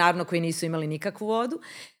bilo ih je naravno koji nisu imali nikakvu vodu.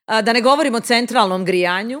 Da ne govorimo o centralnom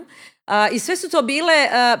grijanju. I sve su to bile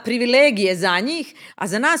privilegije za njih, a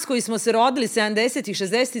za nas koji smo se rodili 70-ih,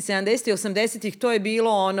 60-ih, 70-ih, 80-ih, to je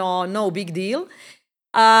bilo no big deal.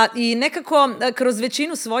 I nekako kroz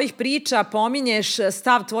većinu svojih priča pominješ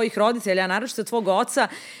stav tvojih roditelja, naročito tvog oca,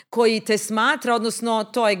 koji te smatra, odnosno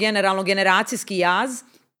to je generalno generacijski jaz,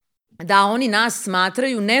 da oni nas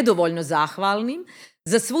smatraju nedovoljno zahvalnim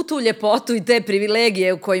za svu tu ljepotu i te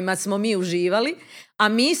privilegije u kojima smo mi uživali, a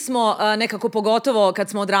mi smo nekako, pogotovo kad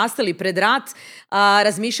smo odrastali pred rat,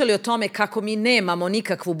 razmišljali o tome kako mi nemamo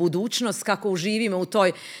nikakvu budućnost, kako uživimo u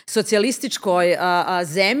toj socijalističkoj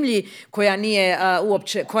zemlji koja nije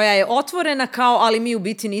uopće, koja je otvorena ali mi u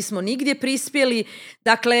biti nismo nigdje prispjeli.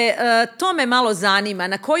 Dakle, to me malo zanima.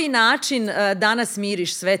 Na koji način danas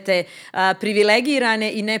miriš sve te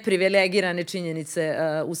privilegirane i neprivilegirane činjenice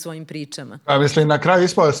u svojim pričama? Mislim, na kraju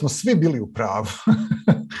ispalo da smo svi bili u pravu.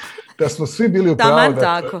 Da smo svi bili u pravu,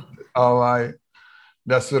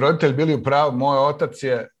 da su roditelji bili u pravu. Moj otac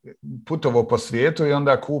je putovao po svijetu i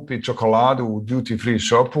onda kupi čokoladu u duty free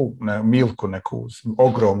shopu, Milku neku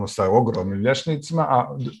ogromnu sa ogromnim lješnicima,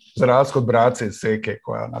 a za razliku od brace iz Seke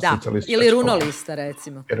koja na socijalistička ili runolista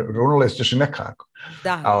recimo. Jer runolist ćeš i nekako.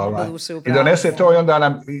 I donese to i onda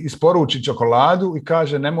nam isporuči čokoladu i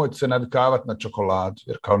kaže nemojte se navikavati na čokoladu,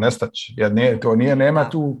 jer kao nestaće. Jer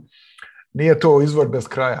nije to izvor bez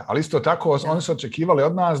kraja, ali isto tako oni su očekivali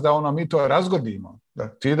od nas da mi to razgodimo, da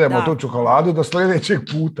ti idemo tu čokoladu do sljedećeg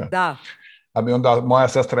puta. Da. A mi onda, moja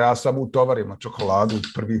sestra, ja sam utovarimo čokoladu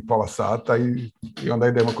prvih pola sata i onda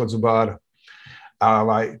idemo kod zubara.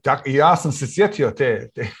 I ja sam se sjetio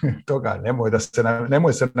toga,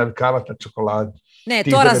 nemoj se navikavati na čokoladu. Ne,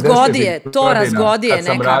 to razgodije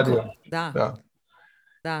nekako.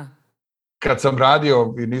 Da. Kad sam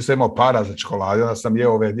radio i nisam imao para za čokolade, onda sam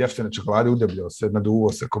jeo ove jeftine čokolade, udebljao se,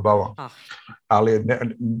 naduvo se ko balon. Ali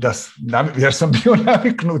jer sam bio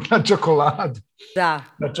naviknut na čokoladu. Da.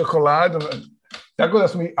 Na čokoladu. Tako da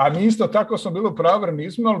mi isto tako smo bili pravi,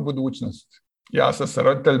 nismo imali budućnost. Ja sam sa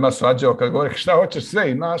roditeljima svađao kad govore šta hoćeš,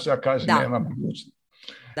 sve imaš, ja kažem nemam budućnost.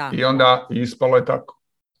 Da. I onda ispalo je tako.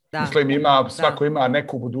 Mislim, svako ima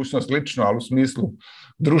neku budućnost lično, ali u smislu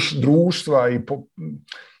društva i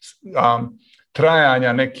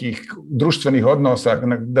trajanja nekih društvenih odnosa,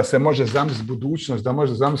 da se može zamisliti budućnost, da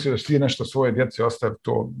može zamisliti da ti nešto svoje djece ostavi,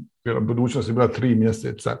 to budućnost je bila 3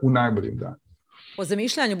 mjeseca u najboljim danima. O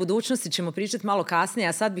zamišljanju budućnosti ćemo pričati malo kasnije,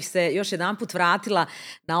 a sad bih se još jedanput vratila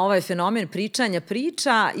na ovaj fenomen pričanja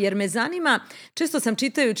priča, jer me zanima, često sam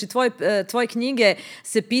čitajući tvoje knjige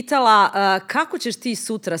se pitala kako ćeš ti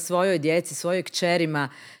sutra svojoj djeci, svojoj kćerima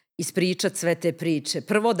ispričati sve te priče.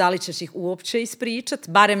 Prvo, da li ćeš ih uopće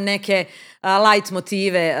ispričati, barem neke light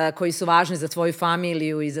motive koji su važni za tvoju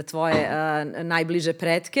familiju i za tvoje najbliže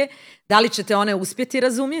pretke. Da li ćete one uspjeti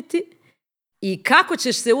razumjeti? I kako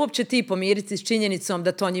ćeš se uopće ti pomiriti s činjenicom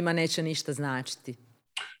da to njima neće ništa značiti?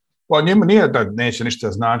 Pa njima nije da neće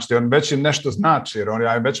ništa značiti, on već im nešto znači, jer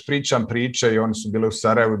ja već pričam priče i oni su bili u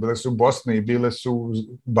Sarajevu, bili su u Bosni, bile su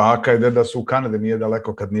baka i deda su u Kanadi, nije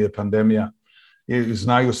daleko kad nije pandemija. i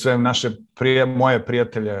znaju sve moje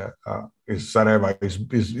prijatelje iz Sarajeva,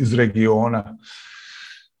 iz regiona.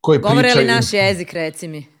 Koji govore pričaju, li naš jezik, reci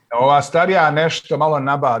mi? Ova starija nešto malo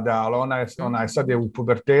nabada, ali ona je sad je u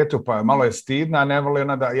pubertetu, pa malo je stidna, ne voli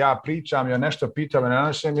ona da ja pričam, ja nešto pitam na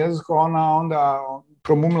našem jeziku, ona onda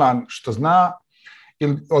promumla što zna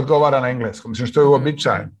ili odgovara na engleskom, mislim što je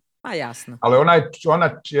uobičajeno. Pa jasno. Ali ona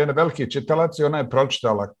je veliki čitalac i ona je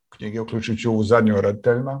pročitala knjige, uključujući u zadnju o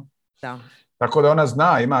roditeljima. Da. Tako da ona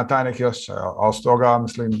zna, ima taj neki osjećaj, a od toga,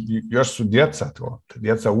 mislim, još su djeca to.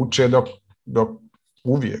 Djeca uče dok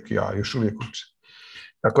uvijek, ja još uvijek učim.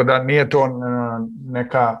 Tako da nije to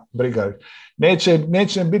neka briga.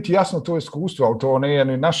 Neće biti jasno to iskustvo, ali to nije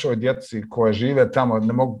ni našoj djeci koje žive tamo,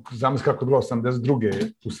 ne mogu zamisliti kako je bilo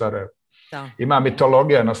 82. u Sarajevu. Da. Ima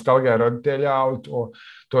mitologija, nostalgija roditelja, ali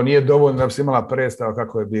to nije dovoljno da bi se imala predstava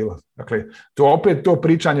kako je bilo. Dakle, to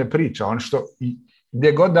pričanje priča. Ono što,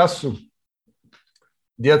 gdje god da su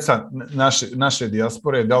djeca naše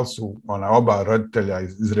dijaspore, da li su oba roditelja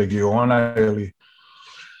iz regiona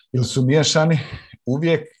ili su miješani,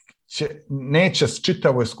 uvijek neće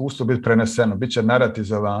čitavo iskustvo biti preneseno, bit će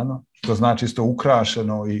naratizovano, što znači isto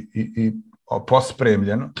ukrašeno i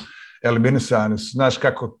pospremljeno, eliminisano. Znaš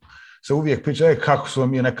kako se uvijek priča, kako smo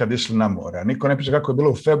mi nekad išli na more. Niko ne priča kako je bilo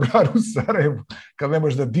u februaru u Sarajevu, kad ne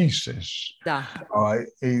možeš da dišeš. Da.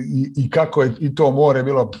 I kako je i to more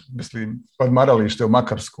bilo, mislim, odmaralište u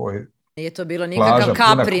Makarskoj. Nije to bilo nikakav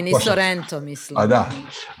Capri, ni Sorrento, mislim. A da.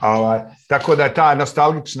 Tako da je ta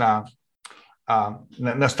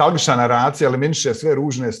nostalgična naracija eliminiše sve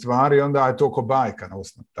ružne stvari, onda je to ko bajka na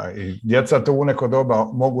osnovu. I djeca to u neko doba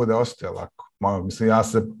mogu da ostaje lako. Mislim, ja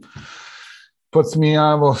se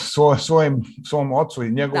podsmijavo svom ocu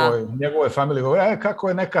i njegove familije. Govore, kako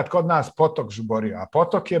je nekad kod nas potok žuborio. A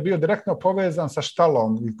potok je bio direktno povezan sa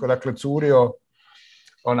štalom. Dakle, curio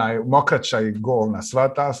onaj mokraća i govna.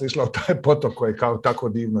 Sva ta se išla u taj potok koji je kao tako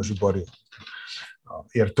divno žuborio.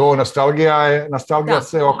 Jer to nostalgija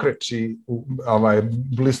se okreći u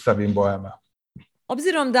blistavim bojama.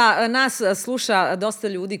 Obzirom da nas sluša dosta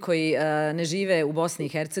ljudi koji ne žive u Bosni i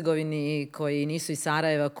Hercegovini, koji nisu iz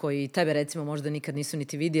Sarajeva, koji tebe recimo možda nikad nisu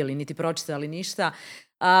niti vidjeli, niti pročitali ništa,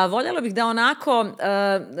 voljela bih da onako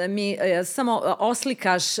mi samo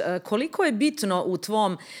oslikaš koliko je bitno u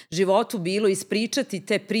tvom životu bilo ispričati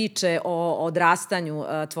te priče o odrastanju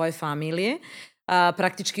tvoje familije,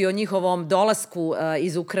 praktički o njihovom dolasku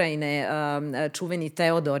iz Ukrajine. Čuveni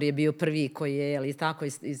Teodor je bio prvi koji je, jel, tako,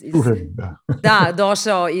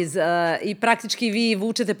 došao i praktički vi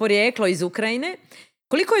vučete porijeklo iz Ukrajine.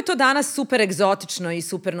 Koliko je to danas super egzotično i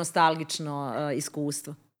super nostalgično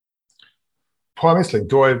iskustvo? Pa mislim,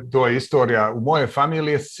 to je istorija. U moje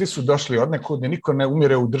familije svi su došli od nekud, niko ne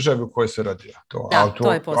umire u državi u kojoj se rodio.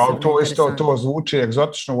 To je posebno interesantno. To zvuči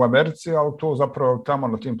egzotično u Americi, ali to zapravo tamo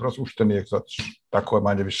na tim prostorima uopšte nije egzotično. Tako je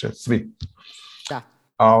manje više svi. Da.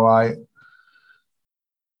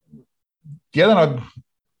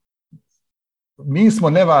 Mi smo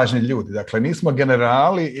nevažni ljudi, dakle nismo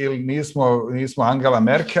generali ili nismo Angela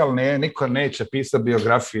Merkel, niko neće pisati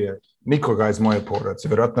biografije nikoga iz moje porodice,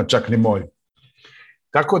 vjerojatno čak ni moju.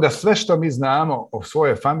 Tako da sve što mi znamo o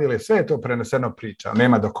svoje familije, sve je to preneseno priča.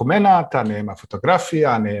 Nema dokumenata, nema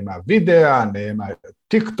fotografija, nema videa, nema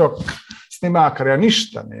TikTok snimaka,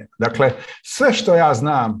 ništa nema. Dakle, sve što ja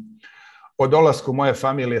znam o dolasku moje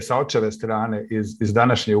familije sa očeve strane iz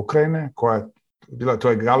današnje Ukrajine, to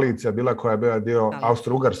je Galicija, koja je bila dio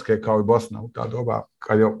Austro-Ugarske kao i Bosna u ta doba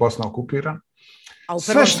kad je Bosna okupirana. A u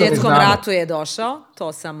Prvom svjetskom ratu je došao,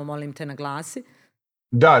 to samo molim te naglasi.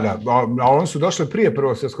 Da, a oni su došli prije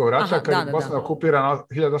Prvog svjetskog rata, kad je Bosna okupirana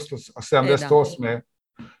 1878.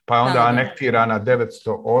 pa je onda anektirana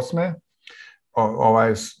 908.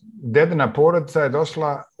 Dedina porodica je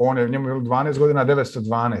došla, njemu je bilo 12 godina,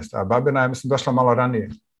 912, a babina je, mislim, došla malo ranije.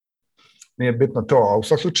 Nije bitno to, a u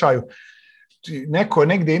svakom slučaju neko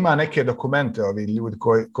negdje ima neke dokumente, ovi ljudi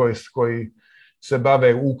koji se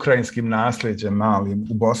bave ukrajinskim nasljeđem malim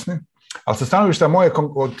u Bosni, ali sa stanovišta moje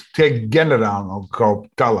od te generalnog kao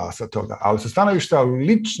talasa toga, ali sa stanovišta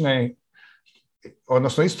lične,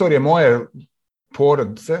 odnosno istorije moje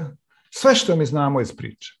porodice, sve što mi znamo iz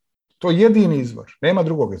priče. To je jedini izvor, nema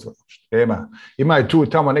drugog izvora. Ima i tu i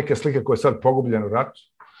tamo neke slike koje je sad pogubljene u ratu,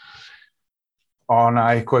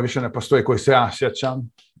 koje više ne postoji, koji se ja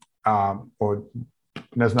sjećam,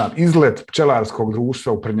 ne znam, izlet pčelarskog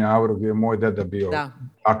društva u Prnjavoru gdje je moj deda bio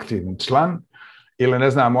aktivni član, ili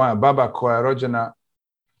ne znam, moja baba koja je rođena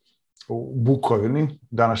u Bukovini,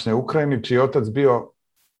 današnjoj Ukrajini, čiji je otac bio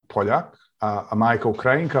Poljak, a majka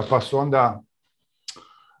Ukrajinka, pa su onda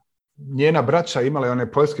njena braća imale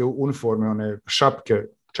one poljske uniforme, one šapke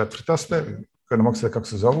četvrtaste, koje ne mogu se kako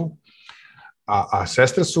se zovu, a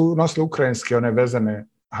sestre su nosile ukrajinske one vezane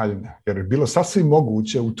haljine, jer je bilo sasvim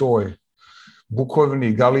moguće u toj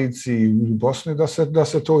Bukovini, Galiciji i Bosni da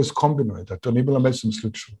se to iskombinuje, da to nije bilo međusobno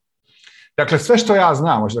isključivo. Dakle, sve što ja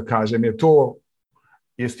znam, možda kažem, je to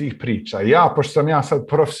iz tih priča. Ja, pošto sam ja sad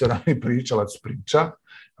profesionalni pričalac priča,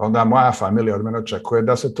 onda moja familija od mene očekuje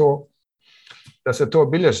da se to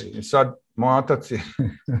obilježi. I sad moj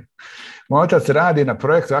otac radi na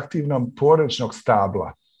projektu aktivnog porodičnog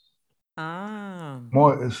stabla.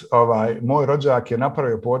 Moj rođak je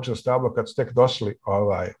napravio porodično stablo kad su tek došli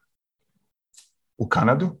u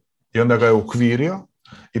Kanadu i onda ga je ukvirio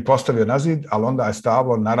i postavio na zid, ali onda je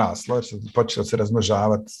stablo naraslo jer se počelo se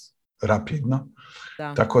razmnožavati rapidno.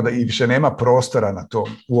 Da. Tako da i više nema prostora na tom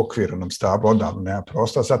uokvirenom stablu, odavno nema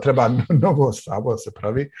prostora, sad treba novo stablo da se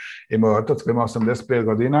pravi. I moj otac koji ima 85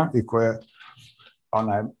 godina i koji je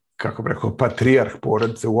kako bi rekao, patrijarh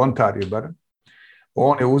porodice u Ontariju bar,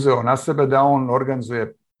 on je uzeo na sebe da on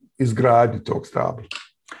organizuje izgradnju tog stabla.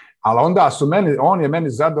 Ali onda on je meni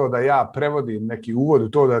zadao da ja prevodim neki uvod u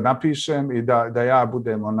to da napišem i da ja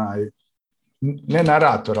budem ne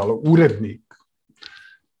narator, ali urednik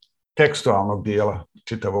tekstualnog dijela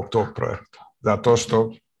čitavog tog projekta. Zato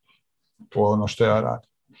što to je ono što ja radim.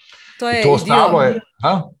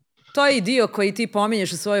 To je i dio koji ti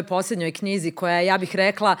pominješ u svojoj posljednjoj knjizi, koja je, ja bih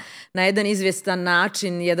rekla, na jedan izvjestan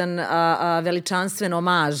način, jedan veličanstven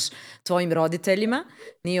omaž tvojim roditeljima.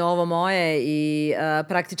 Nije ovo moje i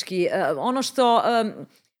praktički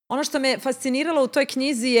ono što me fasciniralo u toj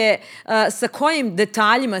knjizi je sa kojim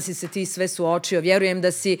detaljima si se ti sve suočio. Vjerujem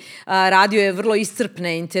da si radio je vrlo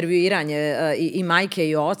iscrpne intervjuiranje i majke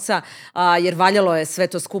i oca, jer valjalo je sve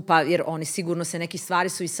to skupa, jer oni sigurno se neki stvari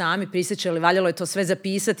su i sami prisjećali, valjalo je to sve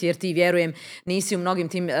zapisati, jer ti, vjerujem, nisi u mnogim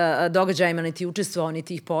tim događajima niti učestvovao,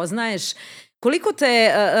 niti ih poznaješ. Koliko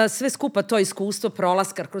te sve skupa to iskustvo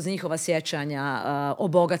prolaska kroz njihova sjećanja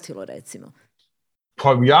obogatilo, recimo?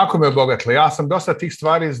 Pa jako me obogatilo. Ja sam dosta tih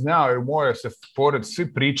stvari znao i u mojoj se porodici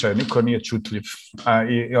svi pričaju, niko nije čutljiv.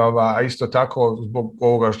 A isto tako zbog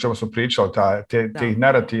ovoga o čemu smo pričali, tih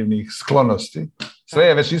narativnih sklonosti, sve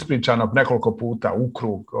je već ispričano nekoliko puta u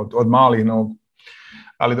krug, od malih nogu.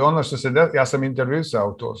 Ali ono što ja sam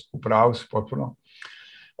intervjuisao to, upravo si potpuno,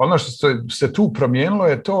 ono što se tu promijenilo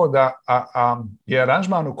je to da je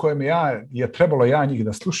aranžman u kojem je trebalo ja njih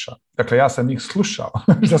da slušam. Dakle, ja sam njih slušao,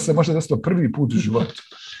 što se možda desilo prvi put u životu.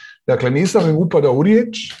 Dakle, nisam im upadao u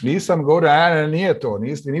riječ, nisam govorio, nije to,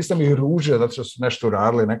 nisam ih ružio zato što su nešto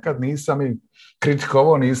uradili nekad, nisam im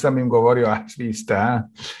kritikovao, nisam im govorio, vi ste,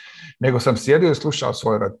 nego sam sjedio i slušao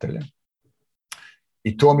svoje roditelje.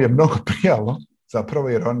 I to mi je mnogo prijalo, zapravo,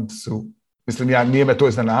 jer oni su, nije me to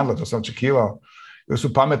iznenadilo, to sam očekivao, jer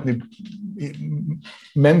su pametni,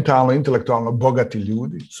 mentalno, intelektualno bogati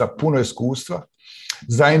ljudi sa puno iskustva,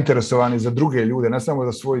 zainteresovani za druge ljude, ne samo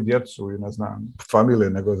za svoju djecu i familiju,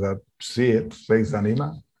 nego za svijet, sve ih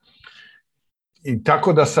zanima. I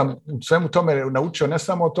tako da sam u svemu tome naučio ne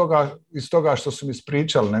samo iz toga što su mi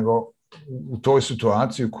ispričali, nego u toj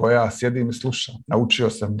situaciji u kojoj ja sjedim i slušam. Naučio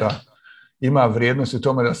sam da ima vrijednost u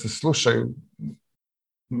tome da se slušaju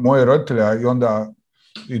moje roditelja i onda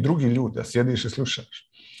i drugi ljudi, da sjediš i slušaš.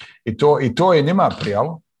 I to je njima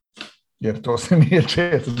prijalo, jer to se nije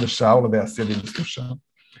često dešavalo da ja sjedim i slušam.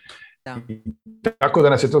 Da. Tako da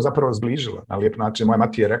nas je to zapravo zbližilo na lijep način. Moja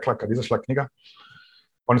mati je rekla kad izašla knjiga,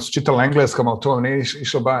 oni su čitali na engleskom, ali to nije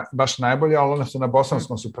išlo baš najbolje, ali oni su na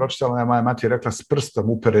bosanskom su pročitali, moja mati je rekla s prstom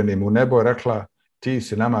uperenim u nebo, je rekla, ti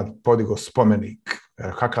si nama podigao spomenik.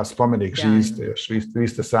 Kakav spomenik, živiste još, vi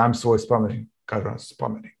ste sami svoj spomenik, kažu nam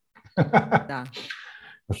spomenik. Da.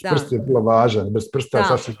 Prst je bilo važan, bez prsta je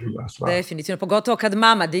sasvim druga stvar. Definitivno, pogotovo kad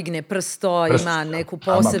mama digne prst, to ima neku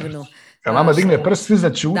posebnu... Kad mama digne prst, svi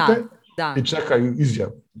začute i čekaju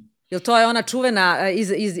izjavu. Jer to je ona čuvena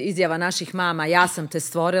izjava naših mama, ja sam te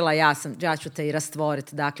stvorila, ja ću te i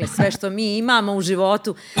rastvoriti. Dakle, sve što mi imamo u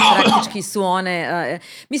životu praktički su one...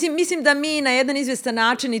 Mislim da mi na jedan izvjestan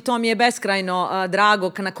način, i to mi je beskrajno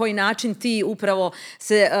drago, na koji način ti upravo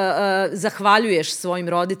se zahvaljuješ svojim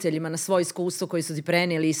roditeljima na svoje iskustvo koji su ti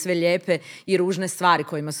prenijeli i sve lijepe i ružne stvari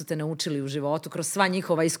kojima su te naučili u životu, kroz sva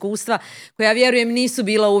njihova iskustva, koja, vjerujem, nisu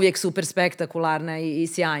bila uvijek super spektakularna i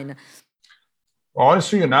sjajna. Oni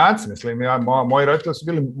su junaci, moji roditelji su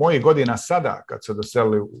bili mojih godina sada kad su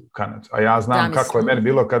doselili u Kanadu, a ja znam kako je meni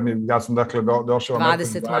bilo ja sam dakle došao na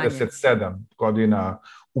 27 godina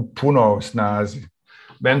u punoj snazi,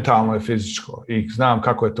 mentalno i fizičko, i znam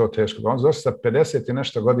kako je to teško. On došao sa 50 i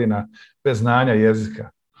nešto godina bez znanja jezika,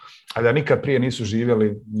 a da nikad prije nisu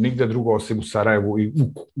živjeli nigdje drugo osim u Sarajevu i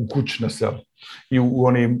u kući na selu i u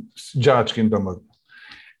onim đačkim domovima.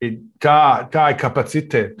 I taj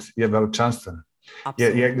kapacitet je veličanstven.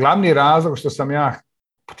 Je glavni razlog što sam ja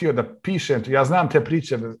htio da pišem, ja znam te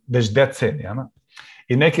priče već decenijama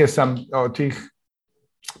i neke sam od tih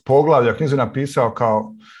poglavlja knjizu napisao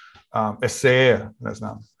kao eseje, ne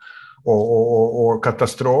znam, o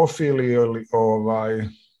katastrofi ili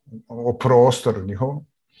o prostoru njihovom.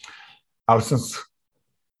 Ali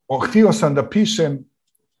htio sam da pišem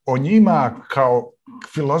o njima kao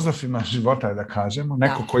filozofima života, da kažemo,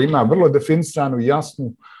 neko ko ima vrlo definisanu,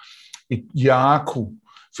 jasnu i jaku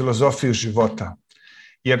filozofiju života.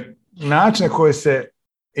 Jer načine koje se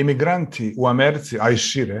imigranti u Americi, a i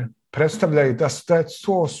šire, predstavljaju da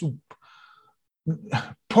to su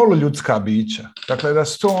poluljudska bića. Dakle, da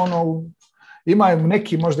su to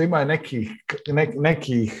možda imaju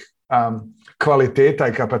nekih kvaliteta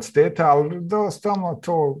i kapaciteta, ali dosta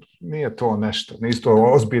to nije to nešto, nisu to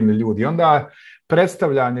ozbiljni ljudi. Onda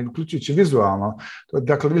predstavljanje, uključujući vizualno,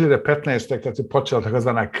 dakle 2015. kad se počela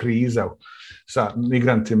takozvana kriza sa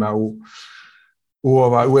migrantima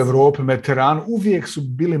u Evropi, Mediteranu, uvijek su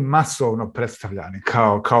bili masovno predstavljani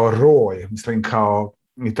kao roj, mislim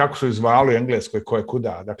i tako su izvali u Engleskoj koje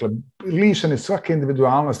kuda. Dakle, lišeni svake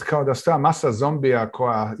individualnosti, kao da sta masa zombija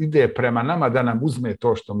koja ide prema nama da nam uzme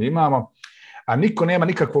to što mi imamo, a niko nema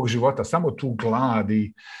nikakvog života, samo tu glad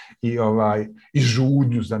i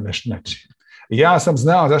žudnju za nečim. Ja sam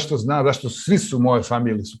znao zašto svi su moje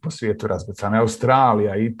familije su po svijetu razbacane.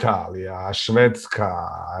 Australija, Italija, Švedska,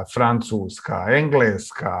 Francuska,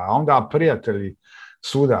 Engleska, onda prijatelji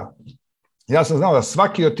svuda. Ja sam znao da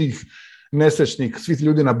svaki od tih nesrećnih, svih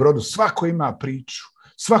ljudi na brodu, svako ima priču,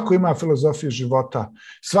 svako ima filozofiju života,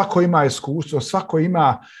 svako ima iskustvo, svako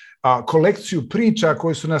ima kolekciju priča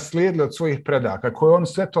koje su naslijedili od svojih predaka, koje on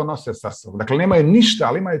sve to nose sa sobom. Dakle, nemaju ništa,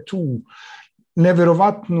 ali imaju tu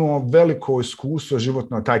nevjerovatno veliko iskustvo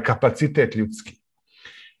životno, taj kapacitet ljudski.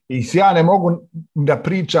 I ja ne mogu da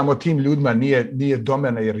pričam o tim ljudima, nije do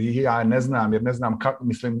mene, jer ne znam kako,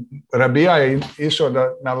 mislim, Rabija je išao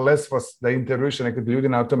na Lesbos da intervjuše neke ljudi,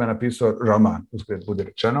 na tome napisao roman, uspred bude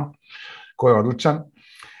rečeno, koji je odličan.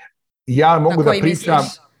 Ja mogu da pričam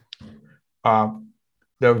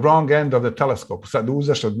The Wrong End of the Telescope, sad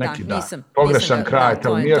uzaš od neki dan, pogrešan kraj,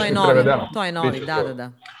 to je novi,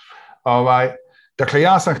 da. Dakle,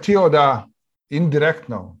 ja sam htio da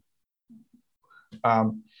indirektno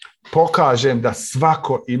pokažem da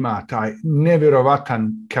svako ima taj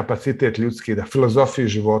nevjerovatan kapacitet ljudski, da filozofiju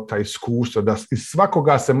života, iskustvo, da iz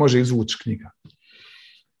svakoga se može izvući knjiga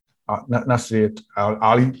na svijetu.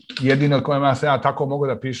 Ali jedino kojima se ja tako mogu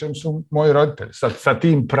da pišem su moji roditelji, sa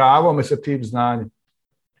tim pravom i sa tim znanjem.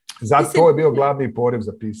 Zato je bio glavni poriv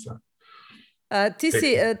za pisanje.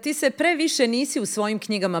 Ti se previše nisi u svojim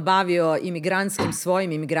knjigama bavio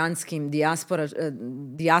svojim imigrantskim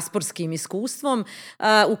dijasporskim iskustvom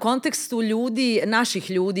u kontekstu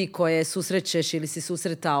naših ljudi koje susrećeš ili si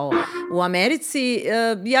susretao u Americi,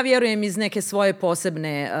 ja vjerujem iz neke svoje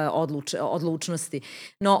posebne odlučnosti.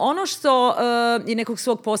 No ono što, i nekog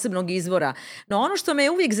svog posebnog izvora, no ono što me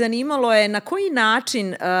uvijek zanimalo je na koji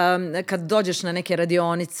način kad dođeš na neke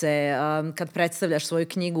radionice, kad predstavljaš svoju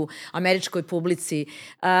knjigu američkoj publici,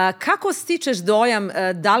 kako stičeš dojam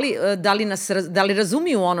da li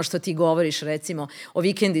razumiju ono što ti govoriš, recimo o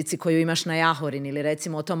vikendici koju imaš na Jahorin ili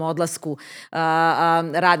recimo o tom odlasku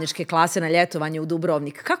radničke klase na ljetovanje u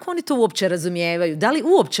Dubrovnik? Kako oni to uopće razumijevaju? Da li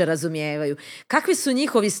uopće razumijevaju? Kakvi su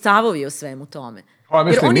njihovi stavovi o svemu tome?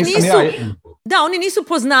 Oni nisu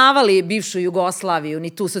poznavali bivšu Jugoslaviju,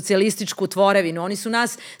 ni tu socijalističku tvorevinu. Oni su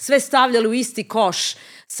nas sve stavljali u isti koš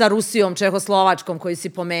sa Rusijom, Čehoslovačkom, koju si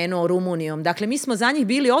pomenuo, Rumunijom. Dakle, mi smo za njih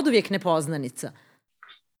bili oduvijek nepoznanica.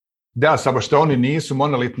 Da, samo što oni nisu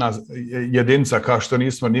monolitna jedinca kao što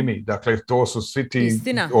nismo ni mi. Dakle, to su svi ti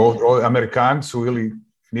Amerikanci ili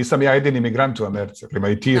nisam ja jedini migrant u Americi. Ima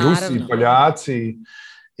i ti Rusi, i Poljaci,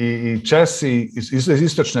 i Česi iz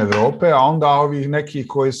istočne Evrope, a onda ovi neki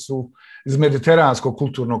koji su iz mediteranskog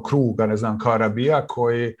kulturnog kruga, ne znam, kao Arabija,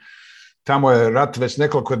 koji tamo je rat već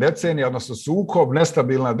nekoliko decenija, odnosno sukob,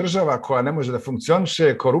 nestabilna država koja ne može da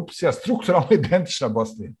funkcioniše, korupcija, strukturalno identična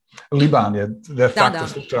Bosni. Liban je de facto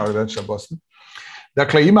strukturalno identična Bosni.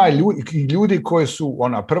 Dakle, ima ljudi koji su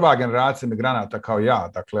prva generacija migranata kao ja,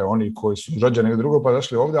 dakle, oni koji su rođeni u drugo pa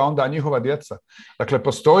došli ovdje, a onda njihova djeca. Dakle,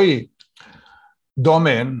 postoji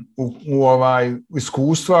domen u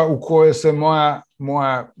iskustva u koje se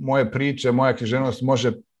moje priče, moja književnost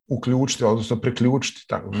može uključiti, odnosno priključiti.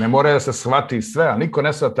 Tako. Ne mora da se shvati sve, a niko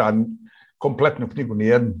ne shvata kompletnu knjigu,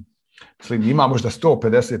 nijednu. Mislim, ima možda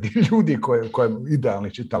 150 ljudi koje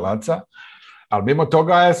idealni čitalaca, ali mimo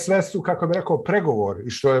toga sve su, kako bih rekao, pregovori, i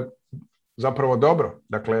što je zapravo dobro.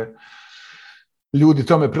 Dakle, ljudi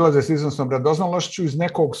tome prilaze s iznosnom radoznalošću iz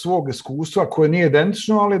nekog svog iskustva koje nije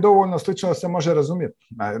identično, ali je dovoljno slično da se može razumjeti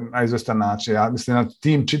na izvestan način. Ja mislim, na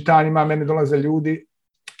tim čitanjima meni dolaze ljudi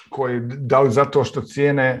koji, da li zato što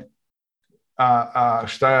cijene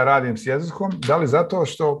šta ja radim s jezikom, da li zato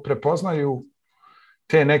što prepoznaju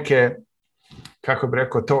te neke, kako bih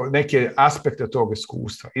rekao, neke aspekte tog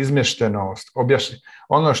iskustva, izmještenost,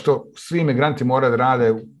 ono što svi migranti moraju da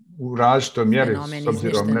rade u različitoj mjeri, s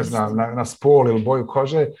obzirom ne znam, na spol ili boju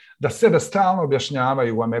kože, da sebe stalno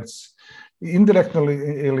objašnjavaju u Americi. Indirektno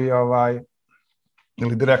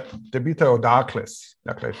ili direktno. Te pitaju odakle si.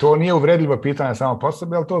 Dakle, to nije uvredljivo pitanje samo po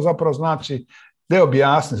sebi, ali to zapravo znači da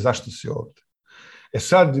objasni zašto si ovdje.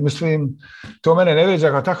 Sad, mislim, to mene ne vrijeđa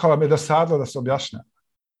kao tako, ali me dosadilo da se objašnjava.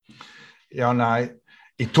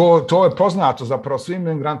 I to je poznato zapravo svim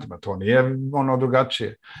migrantima, to nije ono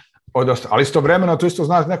drugačije. Ali istovremeno to isto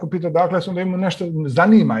znači, neko pita dakle sam da ima nešto,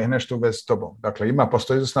 zanima je nešto u vezi s tobom. Dakle,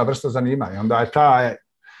 postoji izvrsna vrsta zanimanja. Onda je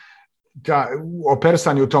ta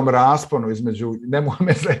opersanje u tom rasponu između nemoj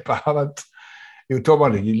me zajebavat i u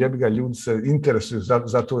tom ljudi se interesuju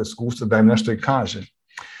za to iskustvo da im nešto i kaže.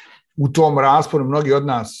 U tom rasponu mnogi od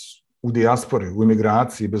nas u dijaspori, u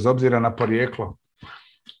imigraciji, bez obzira na porijeklo,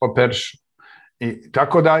 operšu. I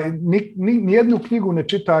tako da nijednu knjigu ne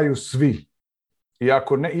čitaju svi. I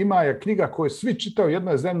ako ima je knjiga koju svi čitaju u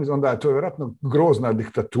jednoj zemlji, onda je to vjerojatno grozna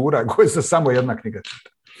diktatura koju se samo jedna knjiga čita.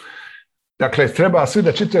 Dakle, treba svi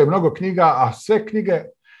da čitaju mnogo knjiga, a sve knjige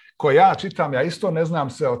koje ja čitam, ja isto ne znam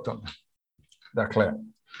sve o tome. Dakle,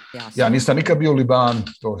 ja nisam nikad bio u Libanu,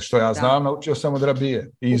 to što ja znam, naučio sam od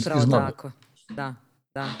rabije. Upravo tako, da.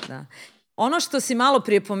 Ono što si malo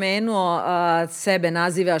prije pomenuo, sebe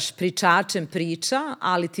nazivaš pričačem priča,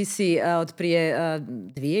 ali ti si od prije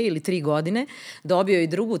 2 ili 3 godine dobio i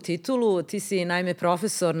drugu titulu. Ti si naime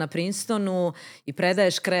profesor na Princetonu i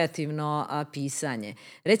predaješ kreativno pisanje.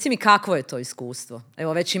 Reci mi kakvo je to iskustvo?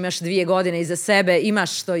 Evo, već imaš 2 godine iza sebe,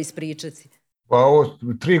 imaš što ispričati. Pa ovo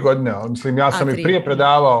 3 godine, mislim, ja sam i prije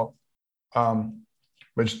predavao,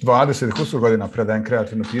 već 20 godina predajem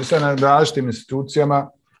kreativno pisanje na različitim institucijama,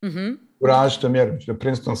 u različitoj mjeri. U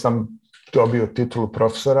Princetonu sam dobio titulu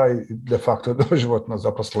profesora i de facto doživotno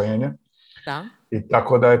zaposlenje. Da. I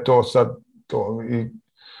tako da je to sad to.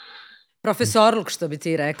 Profesorluk, što bi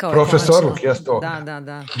ti rekao. Profesorluk, jes to.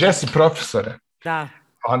 Da. Jesse profesore. Da.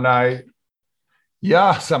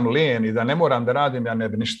 Ja sam lijen i da ne moram da radim, ja ne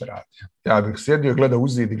bi ništa radio. Ja bih sjedio, gledao u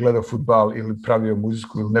zid i gledao fudbal ili pravio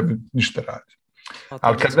muziku ili ne bi ništa radio.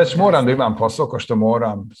 Ali kad već moram da imam posao ko što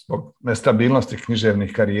moram, zbog nestabilnosti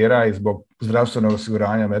književnih karijera i zbog zdravstvenog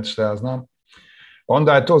osiguranja, već što ja znam,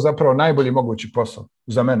 onda je to zapravo najbolji mogući posao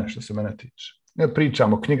za mene, što se mene tiče. Ne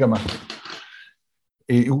pričam o knjigama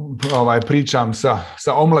i pričam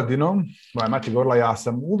sa omladinom. Moja mati govorila, ja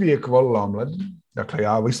sam uvijek volila omladinu. Dakle,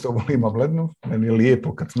 ja isto volim omladinu. Meni je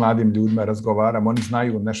lijepo kad s mladim ljudima razgovaram. Oni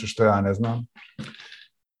znaju nešto što ja ne znam.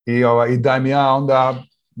 I da mi ja onda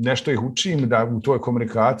nešto ih učim, da u toj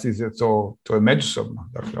komunikaciji to je međusobno.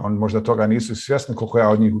 Dakle, oni možda toga nisu svjesni koliko ja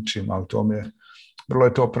od njih učim, ali vrlo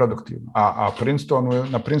je to produktivno. A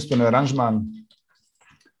na Princetonu je aranžman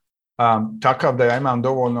takav da ja imam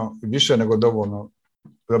dovoljno, više nego dovoljno,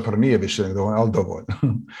 zapravo nije više nego dovoljno, ali dovoljno,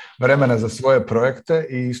 vremena za svoje projekte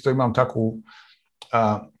i isto imam takvu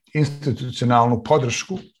institucionalnu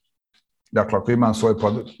podršku. Dakle, ako imam svoje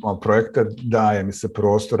projekte, daje mi se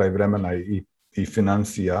prostora i vremena i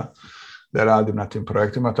financija da radim na tim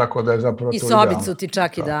projektima, tako da je zapravo to idealno. I sobicu ti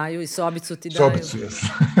čak i daju, Sobicu, jes.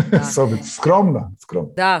 Sobicu, skromna.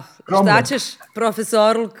 Da, šta ćeš,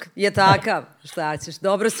 profesorluk je takav, šta ćeš,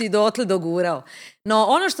 dobro si i dotle dogurao. No,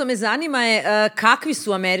 ono što me zanima je kakvi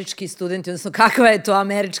su američki studenti, odnosno kakva je to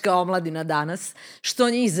američka omladina danas, što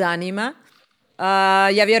njih zanima.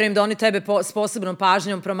 Ja vjerujem da oni tebe s posebnom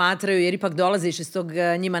pažnjom promatraju, jer ipak dolaziš iz tog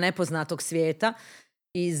njima nepoznatog svijeta,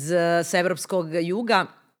 s evropskog juga.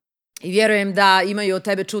 I vjerujem da imaju od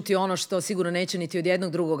tebe čuti ono što sigurno neće niti od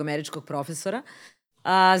jednog drugog američkog profesora.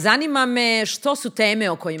 Zanima me što su teme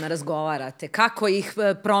o kojima razgovarate, kako ih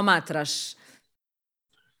promatraš?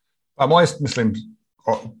 Pa mislim,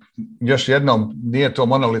 još jednom, nije to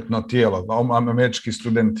monolitno tijelo, američki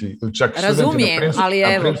studenti, čak razumijem, ali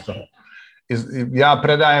evo. Ja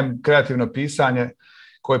predajem kreativno pisanje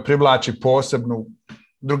koje privlači posebnu,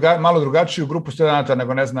 malo drugačiju grupu studenta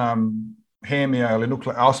nego, ne znam, hemija ili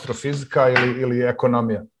astrofizika ili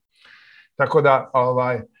ekonomija. Tako da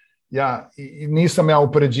nisam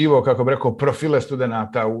upoređivao, kako bih rekao, profile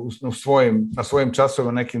studenata na svojim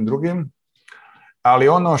časovima nekim drugim, ali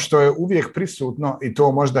ono što je uvijek prisutno, i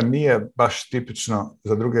to možda nije baš tipično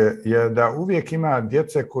za druge, je da uvijek ima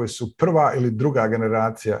djece koji su prva ili druga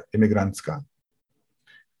generacija imigrantska.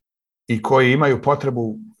 i koji imaju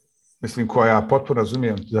potrebu, mislim, koja potpuno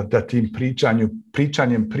razumijem da tim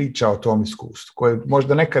pričanjem priča o tom iskustvu, koje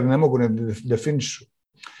možda nekad ne mogu ne definišu.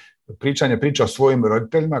 Pričanje priča o svojim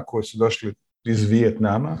roditeljima koji su došli iz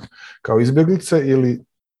Vijetnama kao izbjeglice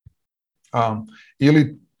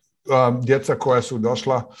ili djeca koja su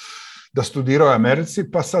došla da studiraju u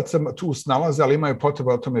Americi, pa sad se tu snalaze, ali imaju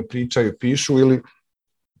potrebu o tome pričaju, pišu, ili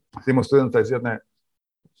imamo studenta iz jedne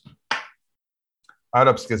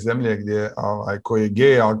arapske zemlje gdje, koji je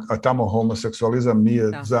gej, a tamo homoseksualizam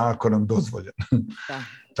nije zakonom dozvoljen.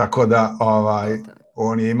 Tako da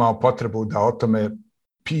on je imao potrebu da o tome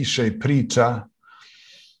piše i priča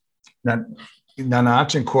na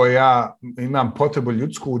način koji ja imam potrebu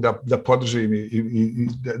ljudsku da podržim i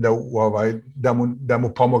da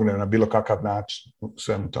mu pomognem na bilo kakav način u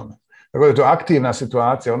svemu tome. Tako da je to aktivna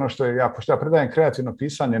situacija. Ono što pošto ja predajem kreativno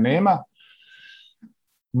pisanje,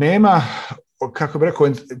 nema, kako bih rekao,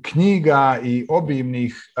 knjiga i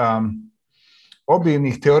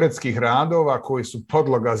obimnih teoretskih radova koji su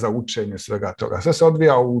podloga za učenje svega toga. Sve se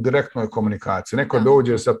odvija u direktnoj komunikaciji. Neko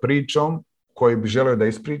dođe sa pričom koju bi želio da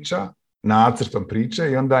ispriča, nacrtom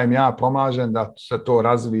priče, i onda im ja pomažem da se to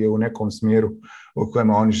razvije u nekom smjeru u kojem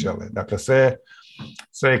oni žele. Dakle,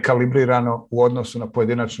 sve je kalibrirano u odnosu na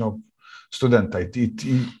pojedinačnog studenta i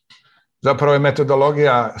zapravo je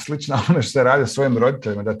metodologija slična ono što se radi s svojim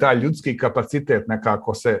roditeljima, da taj ljudski kapacitet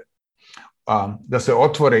nekako da se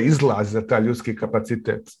otvore izlaz za taj ljudski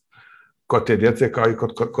kapacitet kod te djece kao i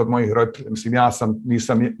kod mojih roditelja.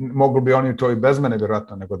 Mislim, mogli bi oni to i bez mene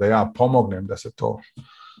vjerojatno, nego da ja pomognem da se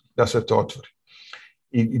to otvori.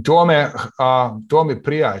 I to mi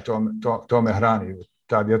prija i to me hrani.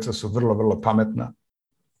 Ta djeca su vrlo, vrlo pametna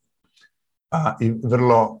i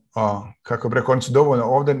vrlo, kako bih rekao, oni su dovoljno,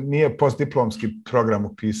 ovdje nije postdiplomski program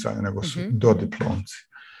u pisanju, nego su dodiplomci.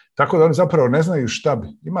 Tako da oni zapravo ne znaju šta bi.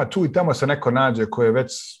 Ima tu i tamo se neko nađe koji je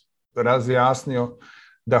već razjasnio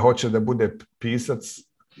da hoće da bude pisac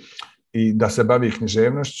i da se bavi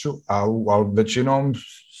književnošću, ali većinom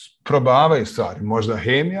probavaju stvari. Možda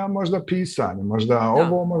hemija, možda pisanje, možda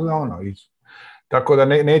ovo, možda ono. Tako da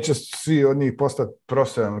neće svi od njih postati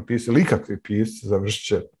profesionalni pisci, ili ikakvi pisci, završit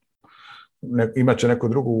će, imat će neku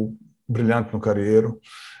drugu briljantnu karijeru.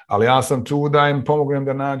 Ali ja sam tu da im pomognem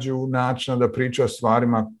da nađu način da pričaju o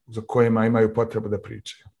stvarima za kojima imaju potrebu da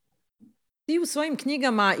pričaju. Ti u svojim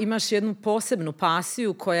knjigama imaš jednu posebnu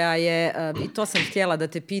pasiju koja je, i to sam htjela da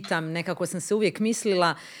te pitam, nekako sam se uvijek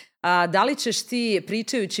mislila, da li ćeš ti,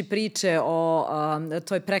 pričajući priče o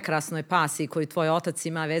toj prekrasnoj pasiji koju tvoj otac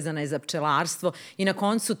ima, vezana je za pčelarstvo, i na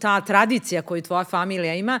koncu ta tradicija koju tvoja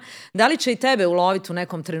familija ima, da li će i tebe uloviti u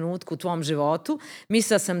nekom trenutku u tvom životu?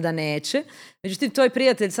 Mislila sam da neće. Međutim, tvoj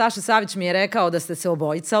prijatelj Saša Savić mi je rekao da ste se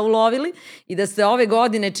obojica ulovili i da ste ove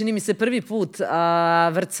godine, čini mi se, prvi put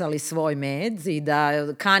vrcali svoj med i da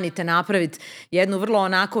kanite napraviti jednu vrlo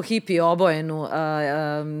onako hippie obojenu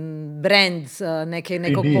brand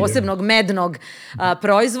nekog posebnog mednog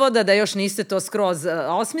proizvoda, da još niste to skroz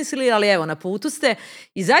osmislili, ali evo, na putu ste.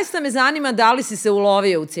 I zaista me zanima da li si se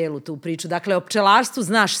ulovio u cijelu tu priču. Dakle, o pčelarstvu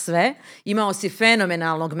znaš sve, imao si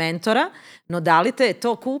fenomenalnog mentora, no da li te je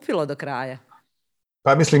to kupilo do kraja?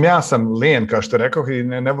 Pa mislim, ja sam lijen, kao što rekao, i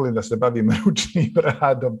ne volim da se bavim ručnim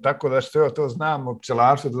radom, tako da što to znam o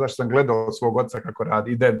pčelarstvu, zato što sam gledao od svog oca kako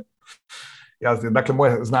radi. Dakle,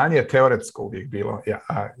 moje znanje je teoretsko uvijek bilo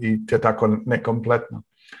i te tako nekompletno.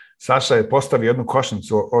 Saša je postavio jednu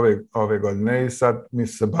košnicu ove godine i sad mi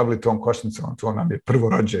se bavili tom košnicom, to nam je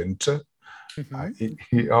prvorođenče.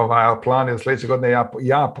 Plan je sljedeće godine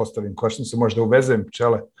ja postavim košnicu, možda uvezem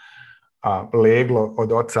pčele leglo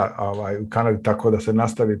od oca u Kanadi, tako da se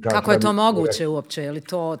nastavi ta... Kako je to moguće uopće? Je li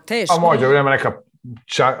to teško? Pa može, ima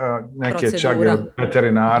neke čage od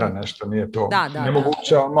veterinara, nešto, nije to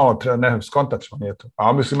nemoguće, malo treba, skontat ćemo, nije to.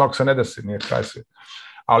 A mislim, ako se ne desi, nije kraj svi.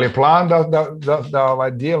 Ali je plan da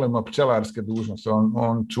dijelimo pčelarske dužnosti.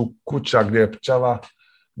 On kuća gdje je pčela,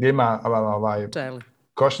 gdje ima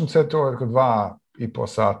košnice, to je 2,5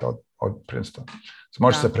 sata od Princetona.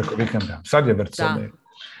 Može se preko vikenda. Sad je vrcanje.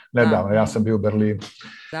 Nedavno, ja sam bio u Berlinu.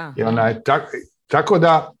 Tako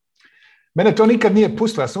da, mene to nikad nije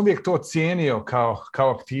pustilo, ja sam uvijek to cijenio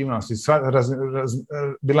kao aktivnost.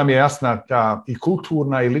 Bila mi je jasna ta i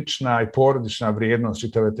kulturna, i lična, i porodična vrijednost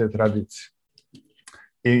čitave te tradicije.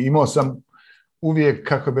 I imao sam uvijek,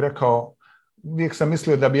 kako bih rekao, uvijek sam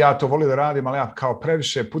mislio da bi ja to volio da radim, ali ja kao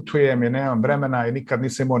previše putujem i nemam vremena i nikad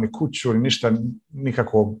nisam imao ni kuću, ni ništa,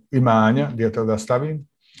 nikakvog imanja gdje to da stavim.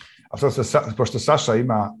 A pošto Saša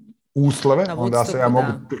ima uslove, onda se ja mogu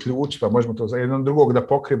priključiti, pa možemo to za jednog drugog da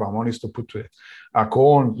pokrivamo, on isto putuje. Ako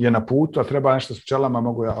on je na putu, a treba nešto s pčelama,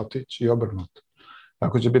 mogu ja otići i obrnuti.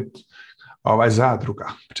 Tako će biti zadruga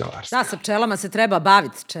pčelarska. Da, sa pčelama se treba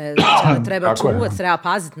baviti, pčele treba čuvati, treba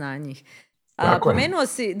paziti na njih.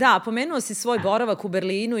 Pomenuo si svoj boravak u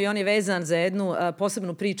Berlinu i on je vezan za jednu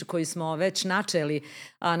posebnu priču koju smo već načeli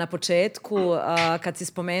na početku, kad si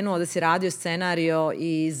spomenuo da si radio scenario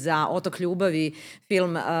i za Otok ljubavi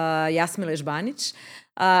film Jasmile Žbanić.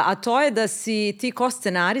 A to je da si ti ko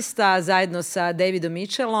scenarista zajedno sa Davidom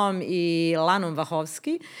Mitchellom i Lanom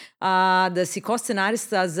Wachowski, da si ko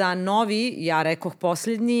scenarista za novi, ja rekoh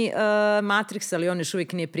posljednji Matrix, ali on još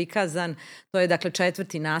uvijek nije prikazan. To je dakle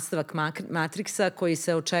 4. nastavak Matrixa koji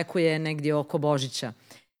se očekuje negdje oko Božića.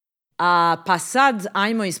 Pa sad,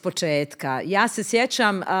 ajmo iz početka. Ja se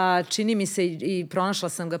sjećam, čini mi se i pronašla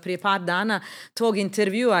sam ga prije par dana, tvog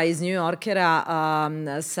intervjua iz New Yorkera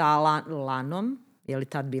sa Lanom. Je li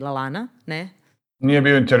tad bila Lana? Ne? Nije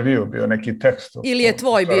bio intervju, bio neki tekst. Ili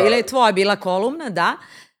je tvoja bila kolumna, da.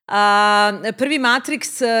 Prvi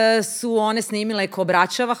Matrix su one snimile ko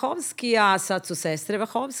braća Wachowski, a sad su sestre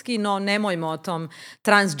Wachowski, no nemojmo o tom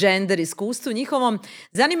transgender iskustvu njihovom.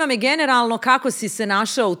 Zanima me generalno kako si se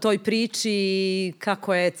našao u toj priči i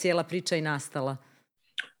kako je cijela priča i nastala.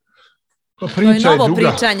 To je novo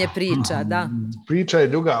pričanje priča, da. Priča je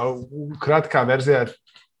duga, kratka verzija je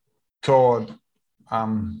to...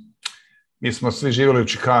 mi smo svi živjeli u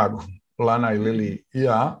Chicagu, Lana i Lili i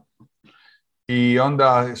ja, i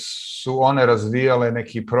onda su one razvijale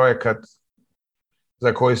neki projekat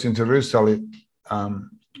za koji su intervjuisali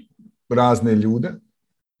razne ljude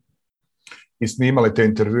i snimali te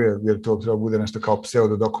intervjue, jer to treba bude nešto kao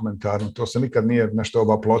pseudodokumentarno. To se nikad nije nešto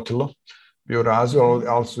obaplotilo, bio razvoj,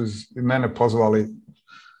 ali su iz mene pozvali,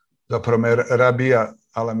 zapravo me Rabija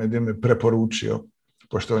Alamedin me preporučio,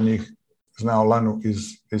 pošto on njih znao Lanu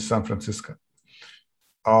iz San Francisco.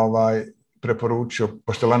 Preporučio,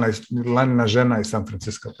 pošto Lanina žena iz San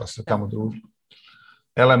Francisco, pa se tamo družili.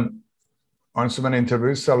 Oni su mene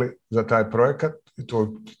intervjuisali za taj projekat, i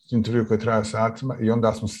to intervju koji traja satima, i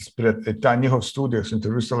onda smo se taj njihov studio su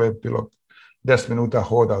intervjuisali, je bilo 10 minuta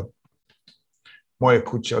hoda od moje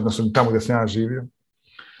kuće, odnosno tamo gdje sam ja živio.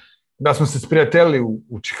 Da smo se sprijateljili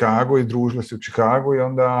u Chicagu i družili se u Chicagu, i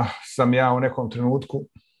onda sam ja u nekom trenutku...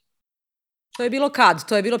 To je bilo kad?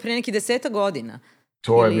 To je bilo prije nekih 10 godina?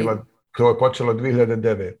 To je počelo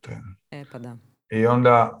 2009. Pa da. I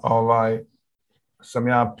onda sam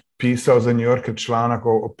ja pisao za New Yorker članak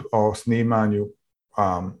o snimanju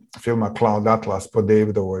filma Cloud Atlas po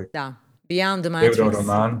Davidovoj. Da, Beyond the Matrix. Davidov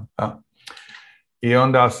roman. I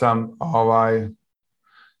onda sam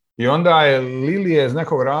i onda je Lilije iz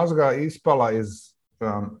nekog razloga ispala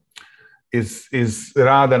iz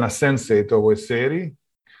rada na Sense8 ovoj seriji.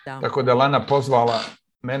 Da. Tako da Lana pozvala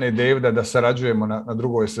mene i Davida da sarađujemo na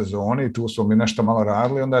drugoj sezoni i tu smo mi nešto malo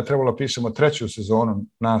radili. Onda je trebalo pišemo 3. sezonu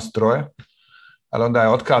nas troje, ali onda je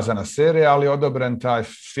otkazana serija, ali odobren taj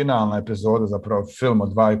finalna epizoda, zapravo film od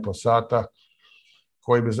 2,5 sata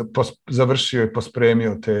koji bi završio i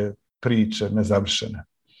pospremio te priče nezavršene.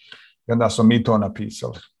 I onda smo mi to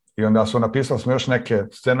napisali. I onda napisali smo još neke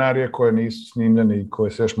scenarije koje nisu snimljene i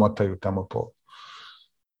koje se još motaju tamo po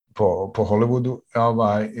Hollywoodu,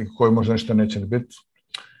 i koji možda nešto neće biti.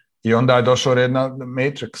 I onda je došao red na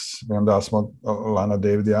Matrix. I onda smo, Lana,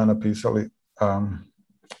 David i ja, napisali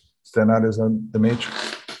scenarij za The Matrix.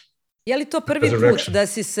 Je li to prvi put da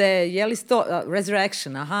si se...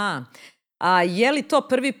 Resurrection, aha. Je li to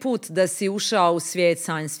prvi put da si ušao u svijet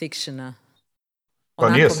science fictiona? Pa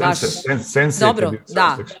nije Sense8. Dobro,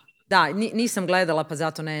 da, nisam gledala, pa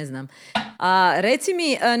zato ne znam. Reci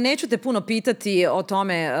mi, neću te puno pitati o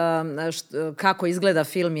tome kako izgleda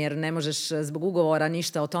film, jer ne možeš zbog ugovora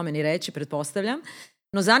ništa o tome ni reći, pretpostavljam.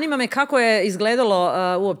 No zanima me kako je izgledalo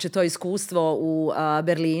uopće to iskustvo u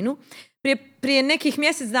Berlinu. Prije nekih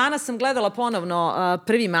mjesec dana sam gledala ponovno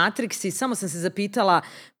prvi Matrix i samo sam se zapitala,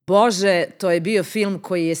 Bože, to je bio film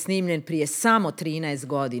koji je snimljen prije samo 13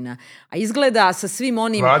 godina. A izgleda sa svim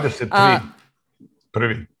onim... 23.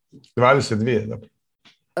 Prvi. 22, da.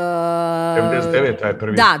 99 je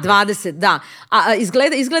prvi. Da, 20, da. A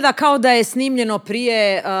izgleda kao da je snimljeno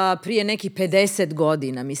prije nekih 50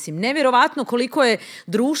 godina. Mislim, nevjerovatno koliko je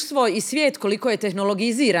društvo i svijet, koliko je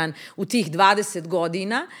tehnologiziran u tih 20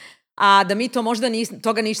 godina, a da mi to možda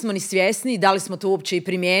toga nismo ni svjesni, da li smo to uopće i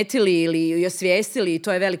primijetili ili osvijestili,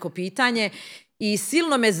 to je veliko pitanje. I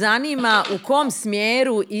silno me zanima u kom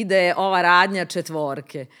smjeru ide ova radnja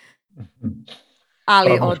 4.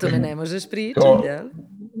 Ali o tome ne možeš pričati, jel?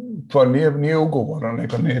 To nije ugovor,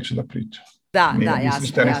 nego neću da pričam. Da,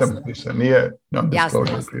 jasno. Nije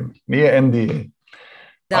non-disclosure agreement. Nije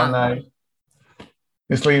NDA.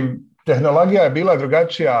 Mislim, tehnologija je bila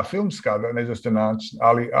drugačija, filmska na izvjestan način,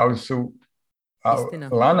 ali su Istina.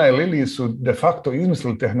 Lana i Lily su de facto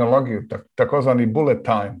izmislili tehnologiju, takozvani bullet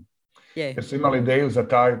time. Jer su imali ideju za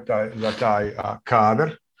taj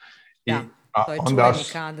kadar. Da, to je čuveni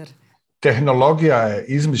kadar. Tehnologija je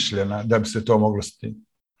izmišljena da bi se to moglo snimiti.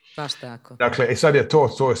 Baš tako. Dakle, i sad je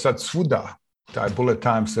to je sad svuda. Taj bullet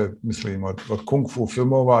time se, mislim, od kung fu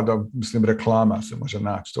filmova do, mislim, reklama se može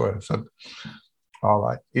naći. To je sad...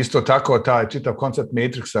 Isto tako taj čitav koncept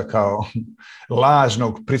Matrixa kao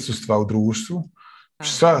lažnog prisustva u društvu.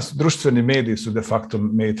 Sva društveni mediji su de facto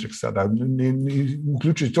Matrixa,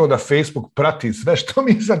 uključujući to da Facebook prati sve što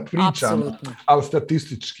mi sad pričamo, ali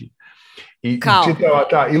statistički. I čitava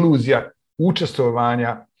ta iluzija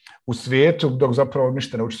učestvovanja u svijetu, dok zapravo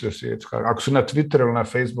ništa ne učestvuje u svijetu. Ako su na Twitteru ili na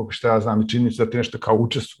Facebooku, šta ja znam, i čini se da ti nešto kao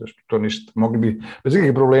učestvuješ, to ništa. Mogli bi bez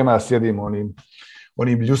ikakvih problema da sjedimo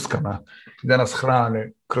onim ljuskama da nas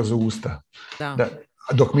hrane kroz usta.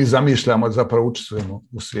 Dok mi zamišljamo da zapravo učestvujemo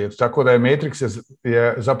u svijetu. Tako da je Matrix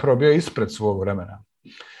je zapravo bio ispred svog vremena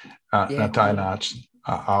na taj način.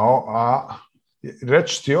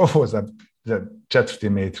 Reći ti ovo za četvrti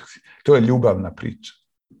Matrix. To je ljubavna priča.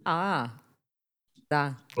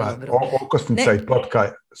 Da, dobro. Okosnica i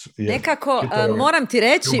potka. Nekako,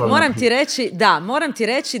 moram ti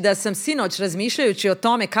reći da sam sinoć razmišljajući o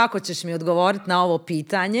tome kako ćeš mi odgovoriti na ovo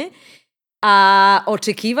pitanje,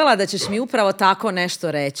 očekivala da ćeš mi upravo tako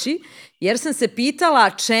nešto reći, jer sam se pitala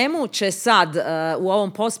čemu će sad u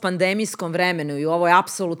ovom postpandemijskom vremenu i u ovoj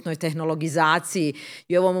apsolutnoj tehnologizaciji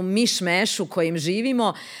i ovom mišmešu kojim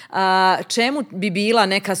živimo, čemu bi bila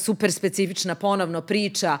neka super specifična ponovno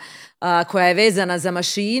priča koja je vezana za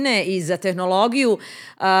mašine i za tehnologiju,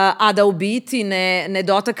 a da u biti ne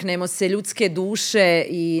dotaknemo se ljudske duše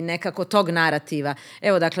i nekako tog narativa.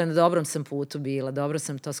 Evo, dakle, na dobrom sam putu bila, dobro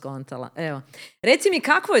sam to skontala. Evo. Reci mi,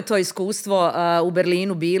 kakvo je to iskustvo u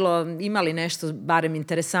Berlinu bilo? Ima li nešto barem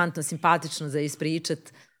interesantno, simpatično za ispričat?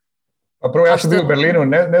 Pa prvo, ja sam bio u Berlinu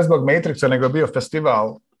ne zbog Matrixa, nego bio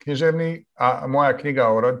festival književni, a moja knjiga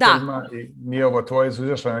o roditeljima i nije ovo tvoje su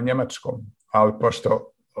izašla na njemačkom, ali pošto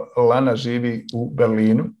Lana živi u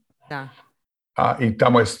Berlinu. Da. I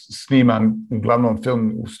tamo je sniman uglavnom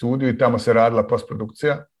film u studiju i tamo se radila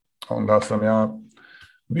postprodukcija. Onda sam ja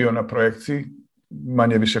bio na projekciji,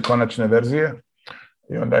 manje više konačne verzije.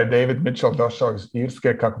 I onda je David Mitchell došao iz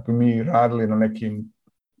Irske kako bi mi radili na nekim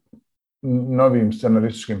novim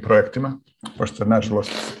scenarističkim projektima. Pošto,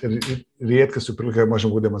 nažalost, rijetke su prilike da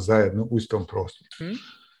možemo budemo zajedno u istom prostoru.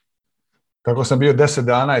 Tako sam bio 10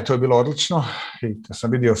 dana i to je bilo odlično. I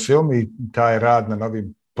sam vidio film i taj rad na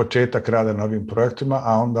početak rada na novim projektima,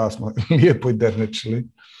 a onda smo lijepo i dernečili.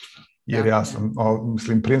 Jer ja sam,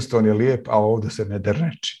 mislim, Princeton je lijep, a ovdje se ne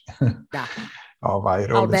derneči. Da.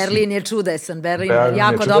 Ali Berlin je čudesan. Berlin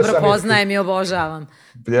jako dobro poznajem i obožavam.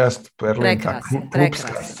 Jest, Berlin,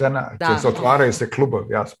 klubska scena. Otvaraju se klubovi,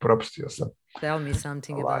 ja sam propustio sam. Tell me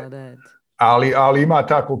something about that. Ali ima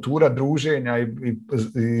ta kultura druženja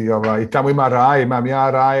i tamo ima raje, imam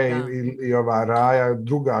ja raje i raja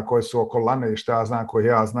druga koje su oko Lane i šta ja znam, koje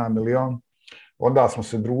ja znam milion. Onda smo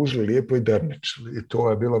se družili lijepo i derničili i to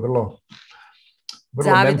je bilo vrlo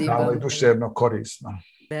mentalno i duševno korisno.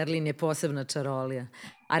 Berlin je posebna čarolija.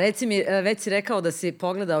 A reci mi, već si rekao da si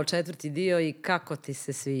pogledao četvrti dio i kako ti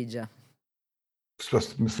se sviđa?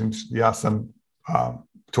 Mislim, ja sam,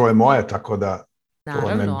 to je moje, tako da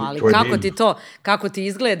naravno, ali kako ti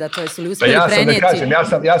izgleda, to su li uspjeli prenijeti?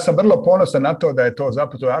 Ja sam vrlo ponosan na to da je to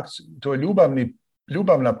zapravo to je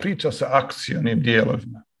ljubavna priča sa akcijnim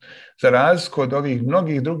dijelovima. Za razliku od ovih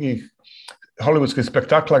mnogih drugih hollywoodskih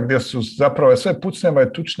spektakla gdje su zapravo sve pucnjava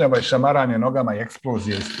i tučnjava i šamaranje nogama i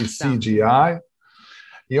eksplozije i CGI.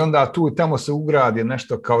 I onda tu i tamo se ugradi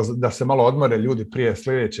nešto kao da se malo odmore ljudi prije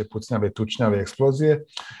sljedeće pucnjave, tučnjave i eksplozije.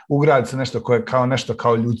 Ugradi se nešto nešto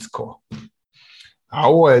kao ljudsko. A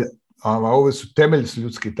ovo su temelji su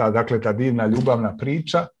ljudski, dakle ta divna ljubavna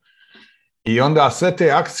priča. I onda sve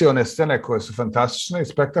te akcione scene koje su fantastične i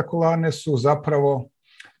spektakularne su zapravo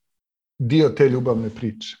dio te ljubavne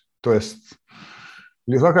priče. To jest,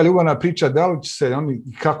 svaka ljubavna priča, da li će se oni,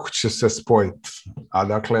 kako će se spojiti. A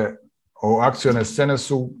dakle, akcione scene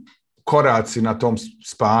su koraci na tom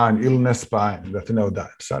spajanju ili ne spajanju, da ti ne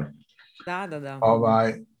odajem sad. Da.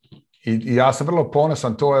 I ja sam vrlo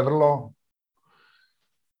ponosan,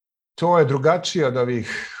 to je drugačije od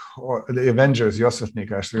ovih Avengers i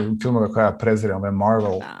osvetnika, filmove koje ja prezirem, ove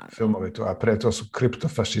Marvel filmove, to su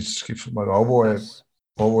kriptofašistički filmove.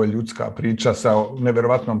 Ovo je ljudska priča sa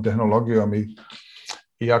nevjerovatnom tehnologijom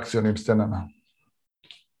i akcionim scenama.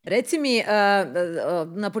 Reci mi,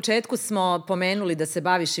 na početku smo pomenuli da se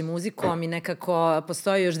baviš i muzikom i nekako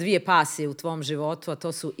postoje još dvije pasije u tvom životu, a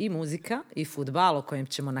to su i muzika i fudbal, o kojem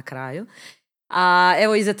ćemo na kraju.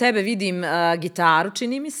 Evo, iza tebe vidim gitaru,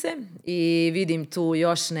 čini mi se, i vidim tu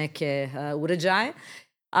još neke uređaje.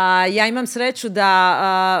 Ja imam sreću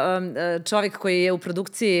da čovjek koji je u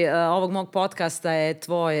produkciji ovog mog podcasta je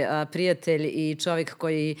tvoj prijatelj i čovjek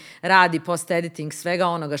koji radi post-editing svega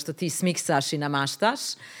onoga što ti smiksaš i namaštaš.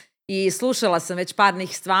 I slušala sam već par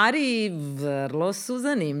njih stvari i vrlo su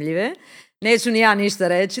zanimljive. Neću ni ja ništa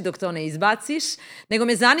reći dok to ne izbaciš, nego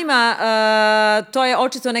me zanima, to je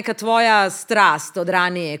očito neka tvoja strast od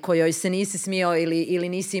ranije kojoj se nisi smio ili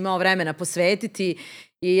nisi imao vremena posvetiti.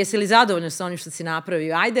 I jesi li zadovoljan sa onim što si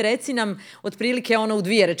napravio? Ajde, reci nam otprilike ono u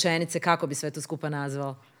 2 rečenice kako bi sve to skupa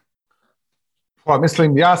nazvao. Pa,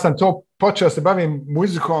 mislim, ja sam to počeo se bavim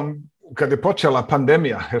muzikom kad je počela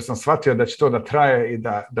pandemija, jer sam shvatio da će to da traje i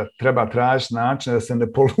da treba tražiti način da se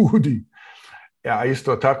ne poludi. Ja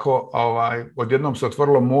isto tako, odjednom se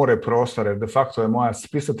otvorilo more prostora, jer de facto je moja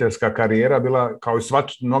spisateljska karijera bila, kao i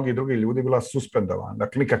mnogi drugi ljudi, bila suspendovana.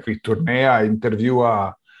 Dakle, nikakvih turneja,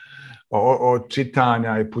 intervjua, od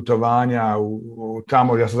čitanja i putovanja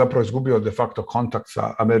tamo. Ja sam zapravo izgubio de facto kontakt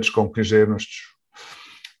sa američkom književnošću.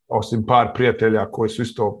 Osim par prijatelja koji su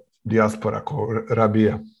isto dijaspora, kao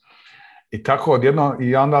Rabija. I tako odjedno,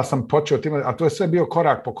 i onda sam počeo tim, a to je sve bio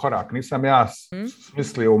korak po korak. Nisam ja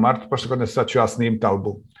smislio u martu prošle godine, sad ću ja snimiti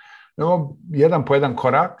album. Jedan po jedan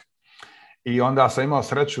korak. I onda sam imao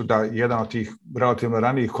sreću da jedan od tih relativno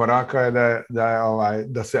ranijih koraka je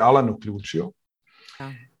da se Alan uključio.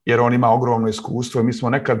 Jer on ima ogromno iskustvo. Mi smo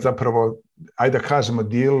nekad zapravo, ajde da kažemo,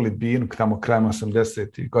 dijelili binu tamo krajem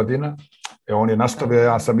 80-ih godina. On je nastavio,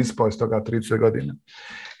 ja sam ispao iz toga 30 godina.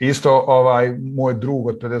 Isto moj drug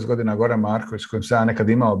od 50 godina, Goran Marković, kojim sam ja nekad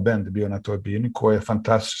imao bend, bio na toj bini, koji je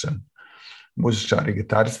fantastičan muzičar i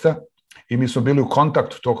gitarista. I mi smo bili u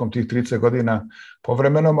kontaktu tokom tih 30 godina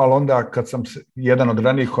povremenom, ali onda kad sam jedan od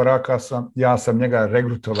ranijih koraka, ja sam njega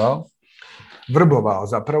regrutovao, vrbovao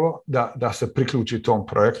zapravo da se priključi tom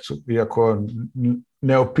projektu, iako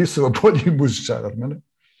neopisivo bolji muzičar od mene.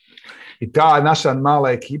 I ta naša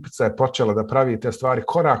mala ekipica je počela da pravi te stvari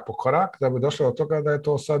korak po korak, da bi došlo do toga da je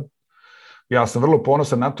to sad, ja sam vrlo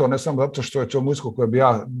ponosan na to, ne samo zato što je to muziku koju bi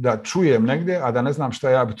ja da čujem negdje, a da ne znam šta,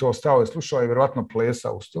 ja bi to stao i slušao i vjerovatno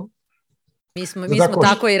plesao uz to. Mi smo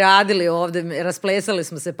tako i radili ovdje, rasplesali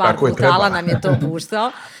smo se par puta, Alan nam je to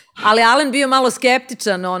puštao. Ali Alan bio malo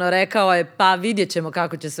skeptičan, rekao je pa vidjet ćemo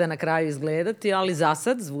kako će sve na kraju izgledati, ali za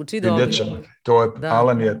sad zvuči dobro. Vidjet ćemo.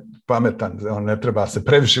 Alan je pametan, on ne treba se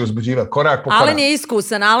previše uzbuđivati, korak po korak. Alan je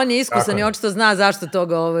iskusan i očito zna zašto to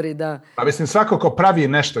govori. Da. Pa mislim, svako ko pravi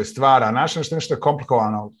nešto i stvara, nešto je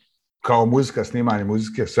komplikovano, kao muzika, snimanje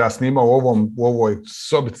muzike, sve ja snimao u ovoj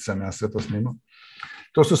sobici sam ja sve to snimao.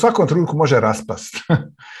 To se u svakom trenutku može raspast.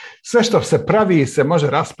 Sve što se pravi se može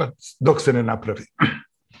raspast dok se ne napravi.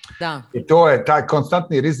 Da. I to je taj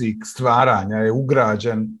konstantni rizik stvaranja je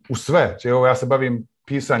ugrađen u sve. Ja se bavim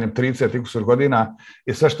pisanjem 30 godina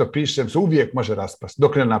i sve što pišem se uvijek može raspast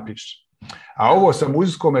dok ne napišem. A ovo sa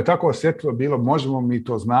muzikom je tako osjetljivo bilo, možemo mi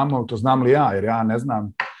to znamo, to znam li ja, jer ja ne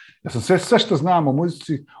znam. Ja sam sve što znam o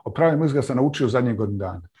muzici, o pravi muzika sam naučio u zadnjih godinu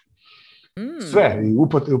dana. Sve, i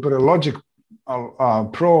Logic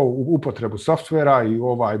Pro, upotrebu softvera i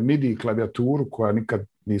MIDI klavijaturu koja nikad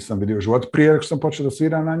nisam vidio u životu prije nego sam počeo da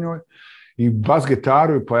sviram na njoj, i bas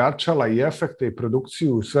gitaru i pojačala i efekte i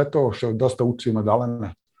produkciju i sve to što dosta učim od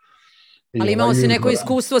Alana. Ali imao si neko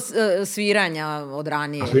iskustvo sviranja od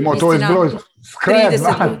ranije. Imao to izbilo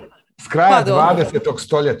s kraja 20.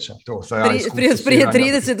 stoljeća. To prije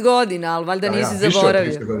 30 godina, ali valjda nisi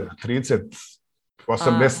zaboravio.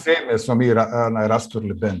 87. smo mi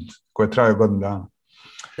rasturili bend koji traje godinu dana.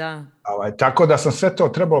 Da. Tako da sam sve to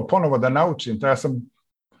trebalo ponovo da naučim. Ja sam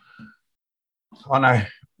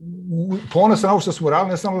ponosan na ovo što smo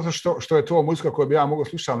uradili, ne samo zato što je to muzika koju bi ja mogao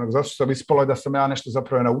slušati, nego zato što sam ispalo da sam ja nešto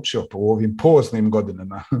zapravo naučio po ovim poznim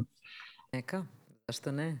godinama. Neka,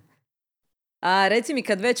 zašto ne? Reci mi,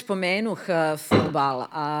 kad već pomenuh fudbal,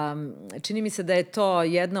 čini mi se da je to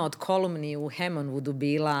jedna od kolumni u Hammondwoodu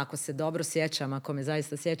bila, ako se dobro sjećam, ako me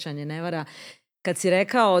zaista sjećanje ne vara, kad si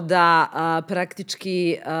rekao da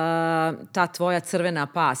praktički ta tvoja crvena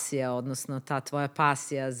pasija, odnosno ta tvoja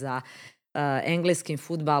pasija za engleskim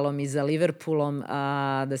fudbalom i za Liverpoolom,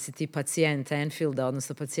 da si ti pacijent Anfielda,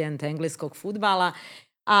 odnosno pacijent engleskog fudbala,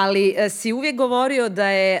 ali si uvijek govorio da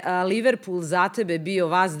je Liverpool za tebe bio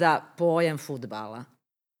vazda pojam fudbala.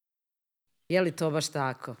 Je li to baš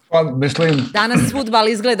tako? Pa, mislim... Danas fudbal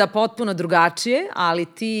izgleda potpuno drugačije, ali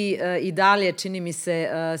ti i dalje, čini mi se,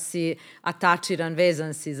 si atačiran,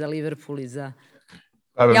 vezan si za Liverpool i za...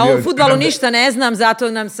 Ja o fudbalu ništa ne znam,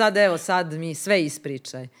 zato nam sad mi sve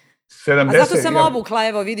ispričaj. A zato sam obukla,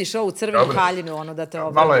 evo vidiš ovu crvenu haljinu, ono da te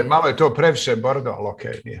obraduje. Malo je to previše bordo, ali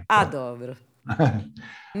okej, nije. A, dobro.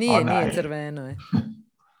 Nije crveno je.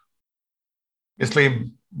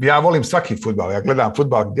 Mislim, ja volim svaki fudbal, ja gledam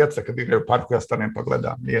fudbal, djeca kad igraju u parku, ja stanem pa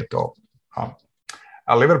gledam, nije to.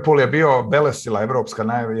 A Liverpool je bio velesila evropska,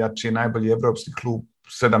 najjači, najbolji evropski klub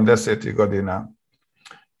 70. godina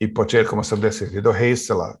i početkom 80. do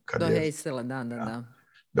Heysela. Heysela, da.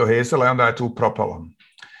 Do Heysela i onda je tu propalo.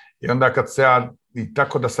 I onda kad se i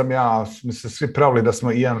tako da sam mi se svi pravili da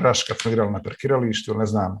smo Ian Rush kad smo igrali na parkiralištu, ne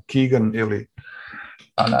znam, Keegan ili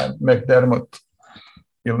McDermott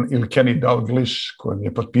ili Kenny Dalglish koji mi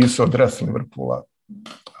je potpisao dres Liverpoola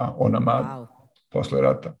posle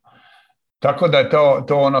rata. Tako da je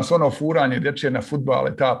to ono furanje dječje na fudbal,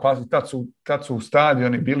 tad su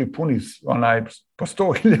stadioni bili puni po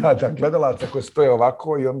 100.000 gledalaca koji stoje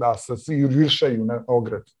ovako i onda se svi viršaju na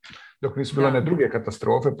ograd. Dok nisu bile ne druge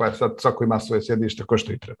katastrofe, pa je sad svako ima svoje sjedište ko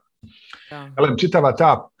što i treba. Ali čitava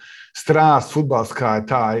ta strast fudbalska,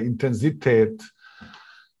 ta intenzitet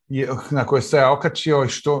na koje se ja okačio,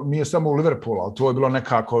 što nije samo u Liverpoolu, ali to je bilo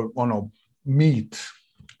nekako mit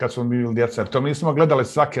kad smo bili djeca. To mi nismo gledali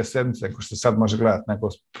svake sedmice, ko što sad može gledati, nego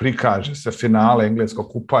prikaže se finale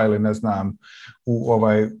engleskog kupa ili ne znam,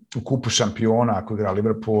 u kupu šampiona ako igra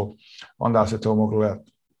Liverpool, onda se to moglo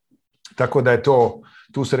gledati. Tako da je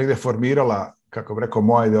tu se negdje formirala, kako bi rekao,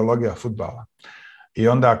 moja ideologija fudbala. I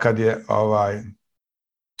onda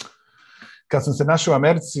kad sam se našao u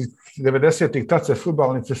Americi 90-ih, tad se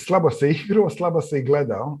fudbalnice slabo se igrao, slabo se i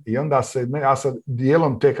gledao i onda ja sam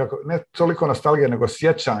dijelom te, ne toliko nostalgije, nego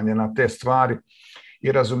sjećanje na te stvari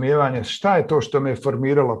i razumijevanje šta je to što me je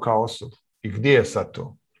formiralo kao osobu i gdje je sad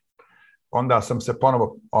to. Onda sam se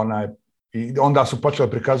ponovo, i onda su počeli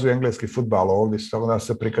prikazuju engleski fudbal ovdje, onda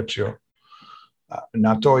se prikačio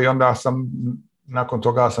na to i onda nakon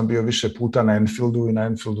toga sam bio više puta na Anfieldu i na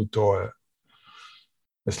Anfieldu to je,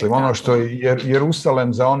 mislim, ono što je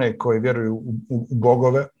Jerusalem za one koji vjeruju u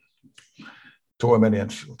bogove, to je meni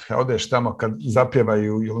Anfield. Odeš tamo kad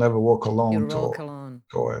zapjevaju You'll Never Walk Alone,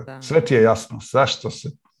 to je, sve ti je jasno, zašto se,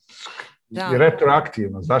 i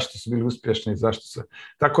retroaktivno, zašto su bili uspješni, zašto se,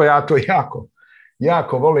 tako ja to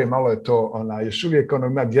jako volim, malo je to, još uvijek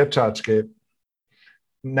ima dječačke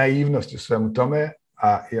naivnosti u svemu tome,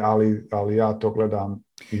 ali ja to gledam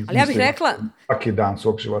ali ja bih rekla svaki dan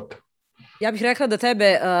svog života. Ja bih rekla da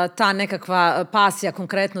tebe ta nekakva pasija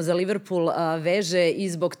konkretno za Liverpool veže i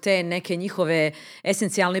zbog te neke njihove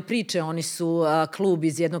esencijalne priče. Oni su klub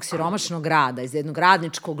iz jednog siromašnog grada, iz jednog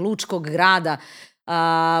radničkog, lučkog grada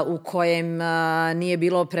u kojem nije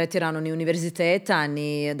bilo pretjerano ni univerziteta,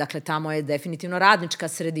 dakle tamo je definitivno radnička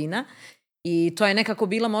sredina. I to je nekako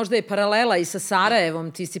bila možda i paralela i sa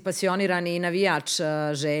Sarajevom, ti si pasionirani navijač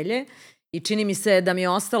Želje. I čini mi se da mi je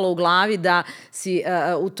ostalo u glavi da si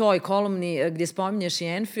u toj kolumni gdje spominješ i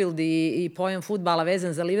Anfield i pojam fudbala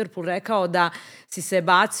vezan za Liverpool rekao da si se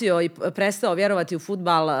bacio i prestao vjerovati u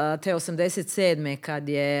fudbal te 87. kad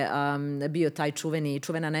je bio taj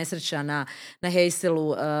čuvena nesreća na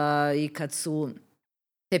Heyselu i kad su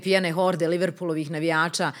te pijane horde Liverpoolovih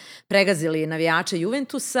navijača pregazili navijače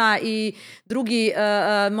Juventusa i drugi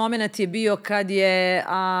moment je bio kad je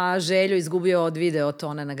Željo izgubio od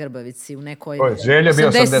Videotona na Grbavici u nekoj 87. Željo je bio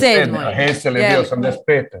 87. a Heysel je bio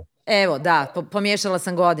 85. Evo, da, pomiješala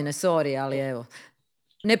sam godine, sorry, ali evo.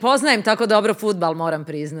 Ne poznajem tako dobro fudbal, moram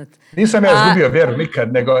priznat. Nisam ja izgubio vjeru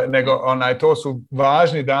nikad, nego to su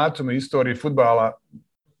važni datumi u istoriji fudbala,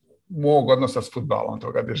 mog odnosa s fudbalom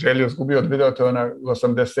toga, gdje Željo izgubio od Videotona u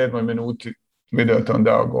 87. minuti, Videoton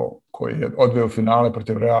dao gol koji je odveo finale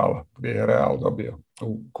protiv Reala, gdje je Real dobio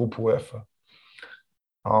u kupu UEFA.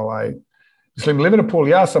 Mislim, Liverpool,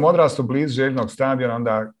 ja sam odrastao blizu Željnog stadiona,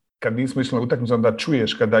 onda kad nismo išli na utakmicu, onda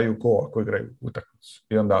čuješ kad daju gol ako igraju utakmicu.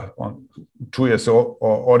 I onda čuje se,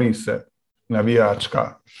 ori se navijači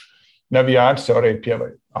se ore i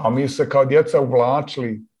pjevaju. A mi se kao djeca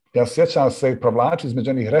uvlačili. Ja sjećam se i provlači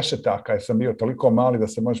između onih rešetaka, jer sam bio toliko mali da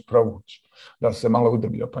se može provući, da se malo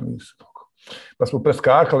udrbio, pa nisu. Pa smo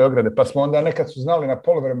preskakali ograde, pa smo onda nekad su znali na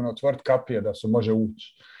poluvremenu otvoriti kapije da se može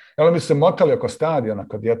ući. Ali mi se motali oko stadiona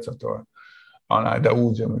kod djeca, to je, da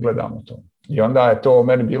uđemo i gledamo to. I onda je to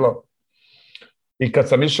meni bilo, i kad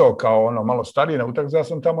sam išao kao malo stariji na utakmicu, ja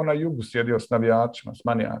sam tamo na jugu sjedio s navijačima, s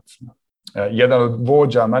manijacima. Jedan od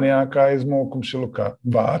vođa manijaka iz mog komšiluka,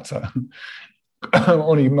 Vaca.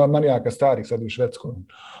 Oni manijaka starih sad u Švedskoj.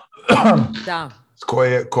 Da.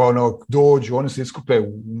 Koje dođu, oni se iskupe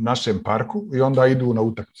u našem parku i onda idu na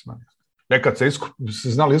utakmicu. Nekad se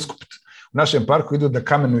znali iskupiti u našem parku, idu da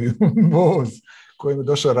kamenuju voz kojim je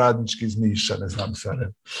došao radnički iz Niša, ne znam sad,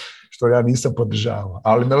 što ja nisam podržavao.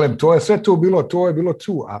 Ali to je sve tu bilo, to je bilo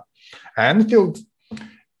tu. A Anfield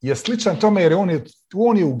je sličan tome jer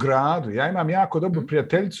on je u gradu. Ja imam jako dobru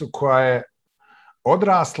prijateljicu koja je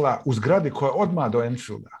odrasla u zgradi koja je odmah do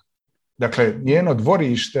Anfielda. Dakle, njeno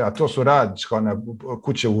dvorište, a to su radničke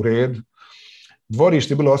kuće u redu,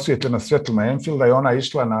 dvorište je bilo osvijetljeno svjetlima Anfielda i ona je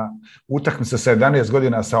išla na utakmice sa 11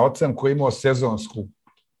 godina sa ocem koji je imao sezonsku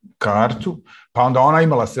kartu, pa onda ona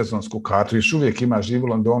imala sezonsku kartu, još uvijek ima, živi u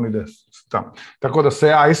Londonu, ide tamo. Tako da se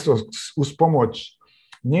ja isto uz pomoć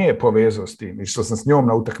nje povezao s tim, išao sam s njom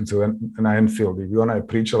na utakmicu na Anfield i ona je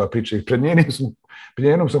pričala i pred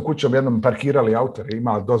njenom sam kućom jednom parkirali auto i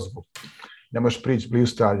imala dozvolu. Ne možeš prići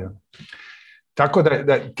blizu stadiona. Tako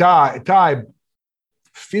da taj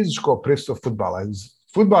fizičko pristup fudbala.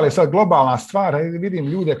 Fudbal je sad globalna stvar, vidim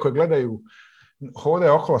ljude koji gledaju,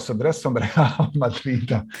 hodaju okolo sa dresom Real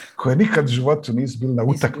Madrida, koje nikad u životu nisu bili na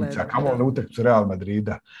utakmici, a kamo na utakmicu Real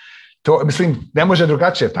Madrida. To, mislim, ne može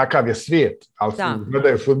drugačije, takav je svijet, ali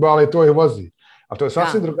gledaju fudbal i to je vozi. Ali to je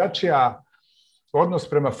sasvim drugačija odnos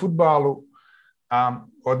prema fudbalu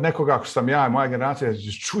od nekoga ako sam ja i moja generacija,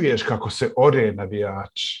 čuješ kako se ore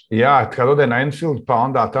navijač. Ja kad ode na Anfield, pa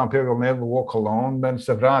onda tamo pjeva Never Walk Alone, meni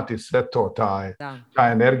se vrati sve to,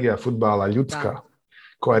 ta energija fudbala ljudska,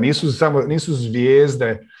 koja nisu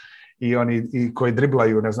zvijezde i oni koji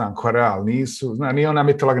driblaju, ne znam, Real, nije ona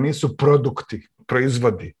mitologija, nisu produkti,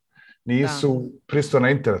 proizvodi, nisu pristo na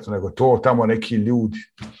internetu, nego to tamo neki ljudi.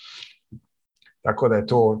 Tako da je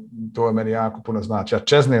to meni jako puno znači. Ja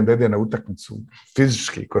čeznem da ide na utakmicu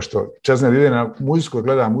fizički, ko što čeznem da ide na muziku da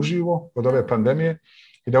gledam uživo od ove pandemije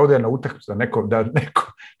i da ode na utakmicu,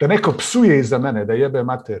 da neko psuje iza mene, da jebe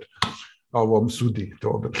mater ovom sudi.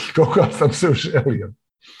 Toga sam se uželio.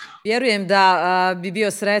 Vjerujem da bi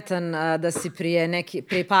bio sretan da si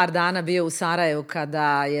prije par dana bio u Sarajevu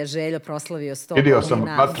kada je Željo proslavio 100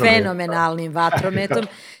 godina fenomenalnim vatrometom.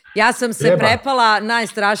 Ja sam se prepala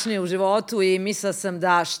najstrašnije u životu i mislila sam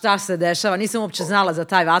da šta se dešava, nisam uopće znala za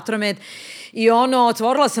taj vatromet i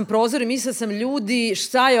otvorila sam prozor i mislila sam ljudi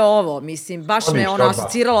šta je ovo, mislim, baš me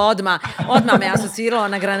asociralo odmah me asociralo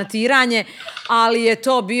na granatiranje, ali je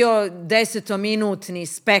to bio 10-minutni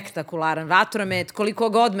spektakularan vatromet, koliko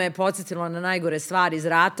god me je podsjetilo na najgore stvari iz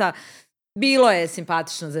rata, bilo je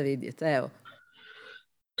simpatično za vidjeti, evo.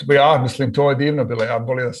 Ja mislim, to je divno bilo, ja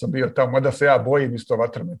bolio da sam bio tamo, mada se ja bojim isto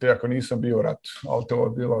vatrometa, iako nisam bio u ratu, ali to je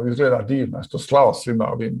bilo izgleda divno, ja sam to slao svima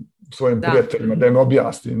ovim svojim prijateljima da im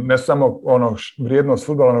objasnim, ne samo vrijednost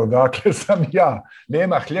fudbala, dakle sam ja,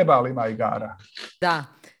 nema hljeba, ali ima igara. Da.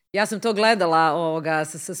 Ja sam to gledala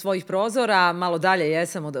sa svojih prozora, malo dalje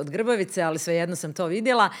jesam od Grbavice, ali svejedno sam to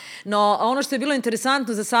vidjela. No, ono što je bilo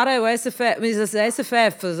interesantno za Sarajevo za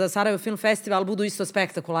SFF, za Sarajevo Film Festival, budu isto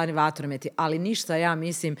spektakularni vatrometi, ali ništa, ja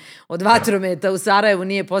mislim, od vatrometa u Sarajevu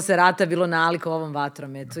nije posle rata bilo naliko ovom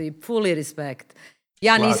vatrometu i fully respekt.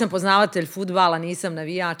 Ja nisam poznavatelj fudbala, nisam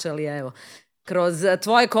navijač, ali evo, kroz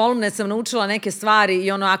tvoje kolumne sam naučila neke stvari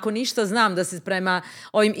i ako ništa znam da se prema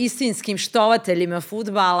ovim istinskim štovateljima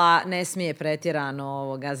fudbala ne smije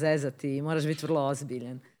pretjerano zezati i moraš biti vrlo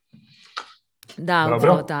ozbiljan. Da,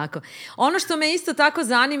 upravo tako. Ono što me isto tako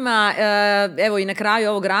zanima, evo i na kraju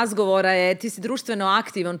ovog razgovora je, ti si društveno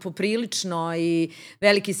aktivan poprilično i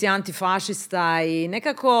veliki si antifašista i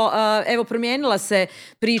nekako, evo, promijenila se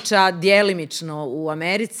priča djelimično u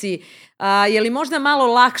Americi. Je li možda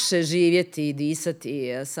malo lakše živjeti i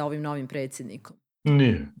disati sa ovim novim predsjednikom?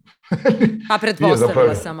 Nije. Pa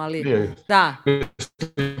pretpostavila sam, ali... Nije. Da.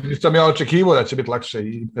 Nisam ja očekivao da će biti lakše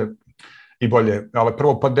i bolje, ali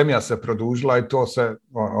prvo pandemija se produžila i to se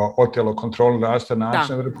otelo kontrolu na različite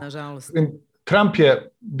načine. Da, nažalost. Trump je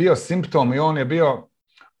bio simptom i on je bio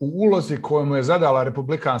u ulozi koju mu je zadala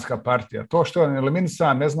Republikanska partija. To što je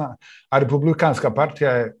eliminisan ne zna, a Republikanska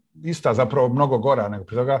partija je ista, zapravo mnogo gora nego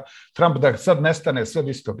prije toga. Trump da sad nestane, sve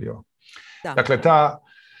bi isto bio. Da. Dakle,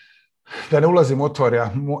 da ne ulazim u otvor,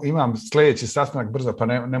 ja imam sljedeći sastanak brzo, pa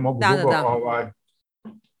ne mogu dugo.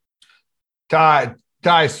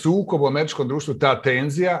 Taj sukob u američkom društvu, ta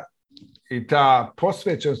tenzija i ta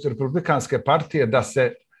posvećenost Republikanske partije da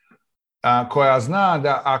se, koja zna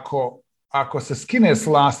da ako se skine s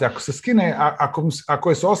vlasti,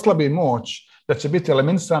 ako se oslabi moć, da će biti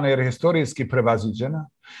eliminisana jer je historijski prevaziđena,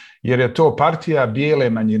 jer je to partija bijele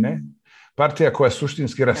manjine, partija koja je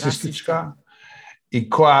suštinski rasistička i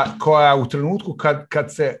koja u trenutku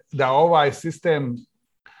kad se da ovaj sistem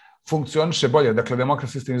funkcioniše bolje, dakle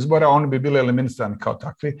demokratski sistem izbora, oni bi bili eliminisani kao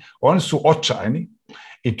takvi. Oni su očajni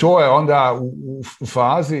i to je onda u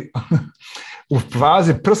fazi u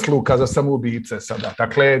fazi prsluka za samoubice sada.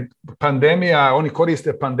 Dakle, pandemija, oni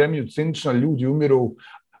koriste pandemiju cinično, ljudi umiru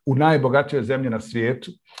u najbogatijoj zemlji na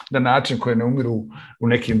svijetu, na način koji ne umiru u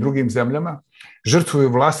nekim drugim zemljama, žrtvuju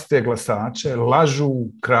vlastite glasače, lažu,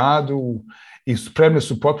 kradu i spremni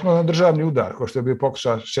su potpuno na državni udar, kao što je bio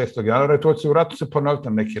pokušaj 6. januara, i to će u ratu se ponoviti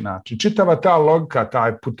na neki način. Čitava ta logika,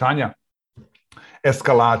 ta putanja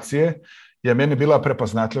eskalacije je meni bila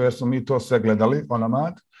prepoznatljiva, jer smo mi to sve gledali,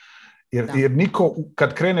 onomad, jer niko,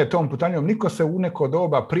 kad krene tom putanjom, niko se u neko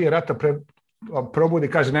doba prije rata probudi i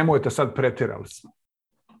kaže nemojte sad, pretjerali smo.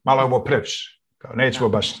 Malo je ovo previše. Nećemo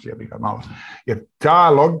baš ga malo. Jer ta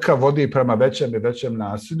logika vodi prema većem i većem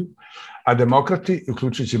nasilju, a demokrati,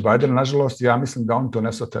 uključujući Biden, nažalost, ja mislim da oni to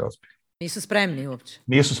ne shvate ozbiljno. Nisu spremni uopće.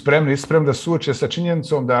 Nisu spremni da suoče sa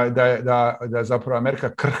činjenicom da je zapravo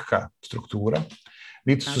Amerika krhka struktura.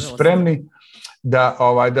 Niti su spremni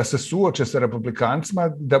da se suoče sa republikancima,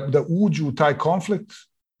 da uđu u taj konflikt,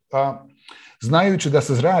 znajući da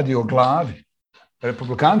se radi o glavi.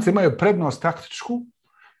 Republikanci imaju prednost taktičku,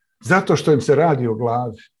 zato što im se radi o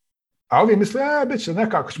glavi. A ovi misle, bit će,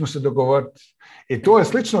 nekako ćemo se dogovoriti. I to je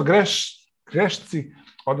slično grešci,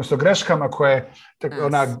 odnosno greškama koje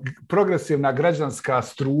ona progresivna građanska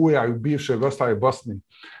struja u bivšoj Jugoslaviji Bosni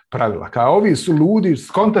pravila. Kao ovi su ludi,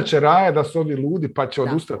 skontaće raje da su ovi ludi, pa će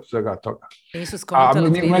odustati od svega toga. A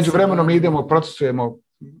mi među vremenom idemo, procesujemo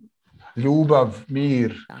ljubav,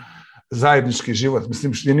 mir, zajednički život.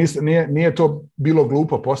 Mislim, nije to bilo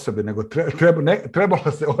glupo po sebi, nego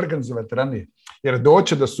trebalo se organizovati ranije. Jer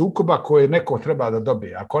doće do sukoba koje neko treba da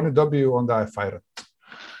dobije. Ako oni dobiju, onda je fajrat.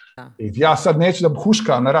 I ja sad neću da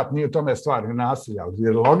huškam na rat, nije u tome stvar, ni nasilja.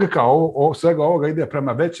 Jer logika svega ovoga ide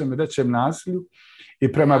prema većem i većem nasilju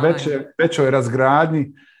i prema većoj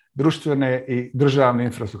razgradnji društvene i državne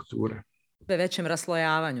infrastrukture. Većem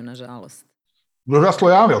raslojavanju, nažalost.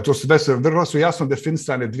 Raslojavaju, to vrlo su jasno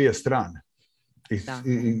definisane dvije strane.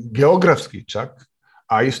 I geografski čak,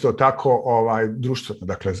 a isto tako društveno.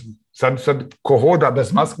 Dakle, sad ko hoda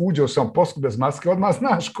bez maske, uđe u samoposlu bez maske, odmah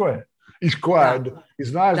znaš ko je. I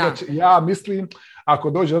znaš da će, ja mislim, ako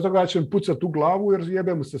dođe do toga, ja ću mi pucati u glavu, jer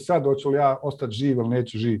jebe mu se sad, hoću li ja ostati živ ili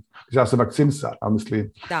neću živ. Ja sam vakcinisan, a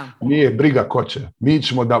mislim, nije briga ko će. Mi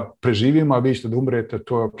ćemo da preživimo, a vi ćete da umrete,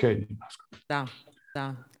 to je okej.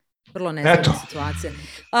 Da. Vrlo nezgodna situacija.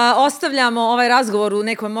 Ostavljamo ovaj razgovor u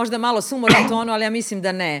nekom možda malo sumornom tonu, ali ja mislim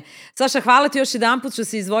da ne. Saša, hvala ti još jedanput što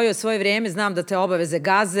si izdvojio svoje vrijeme. Znam da te obaveze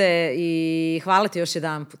gaze i hvala ti još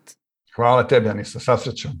jedanput. Hvala tebi, Anisa. Sa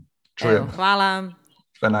srećom. Čujemo. Hvala.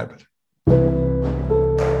 Sve najbolje.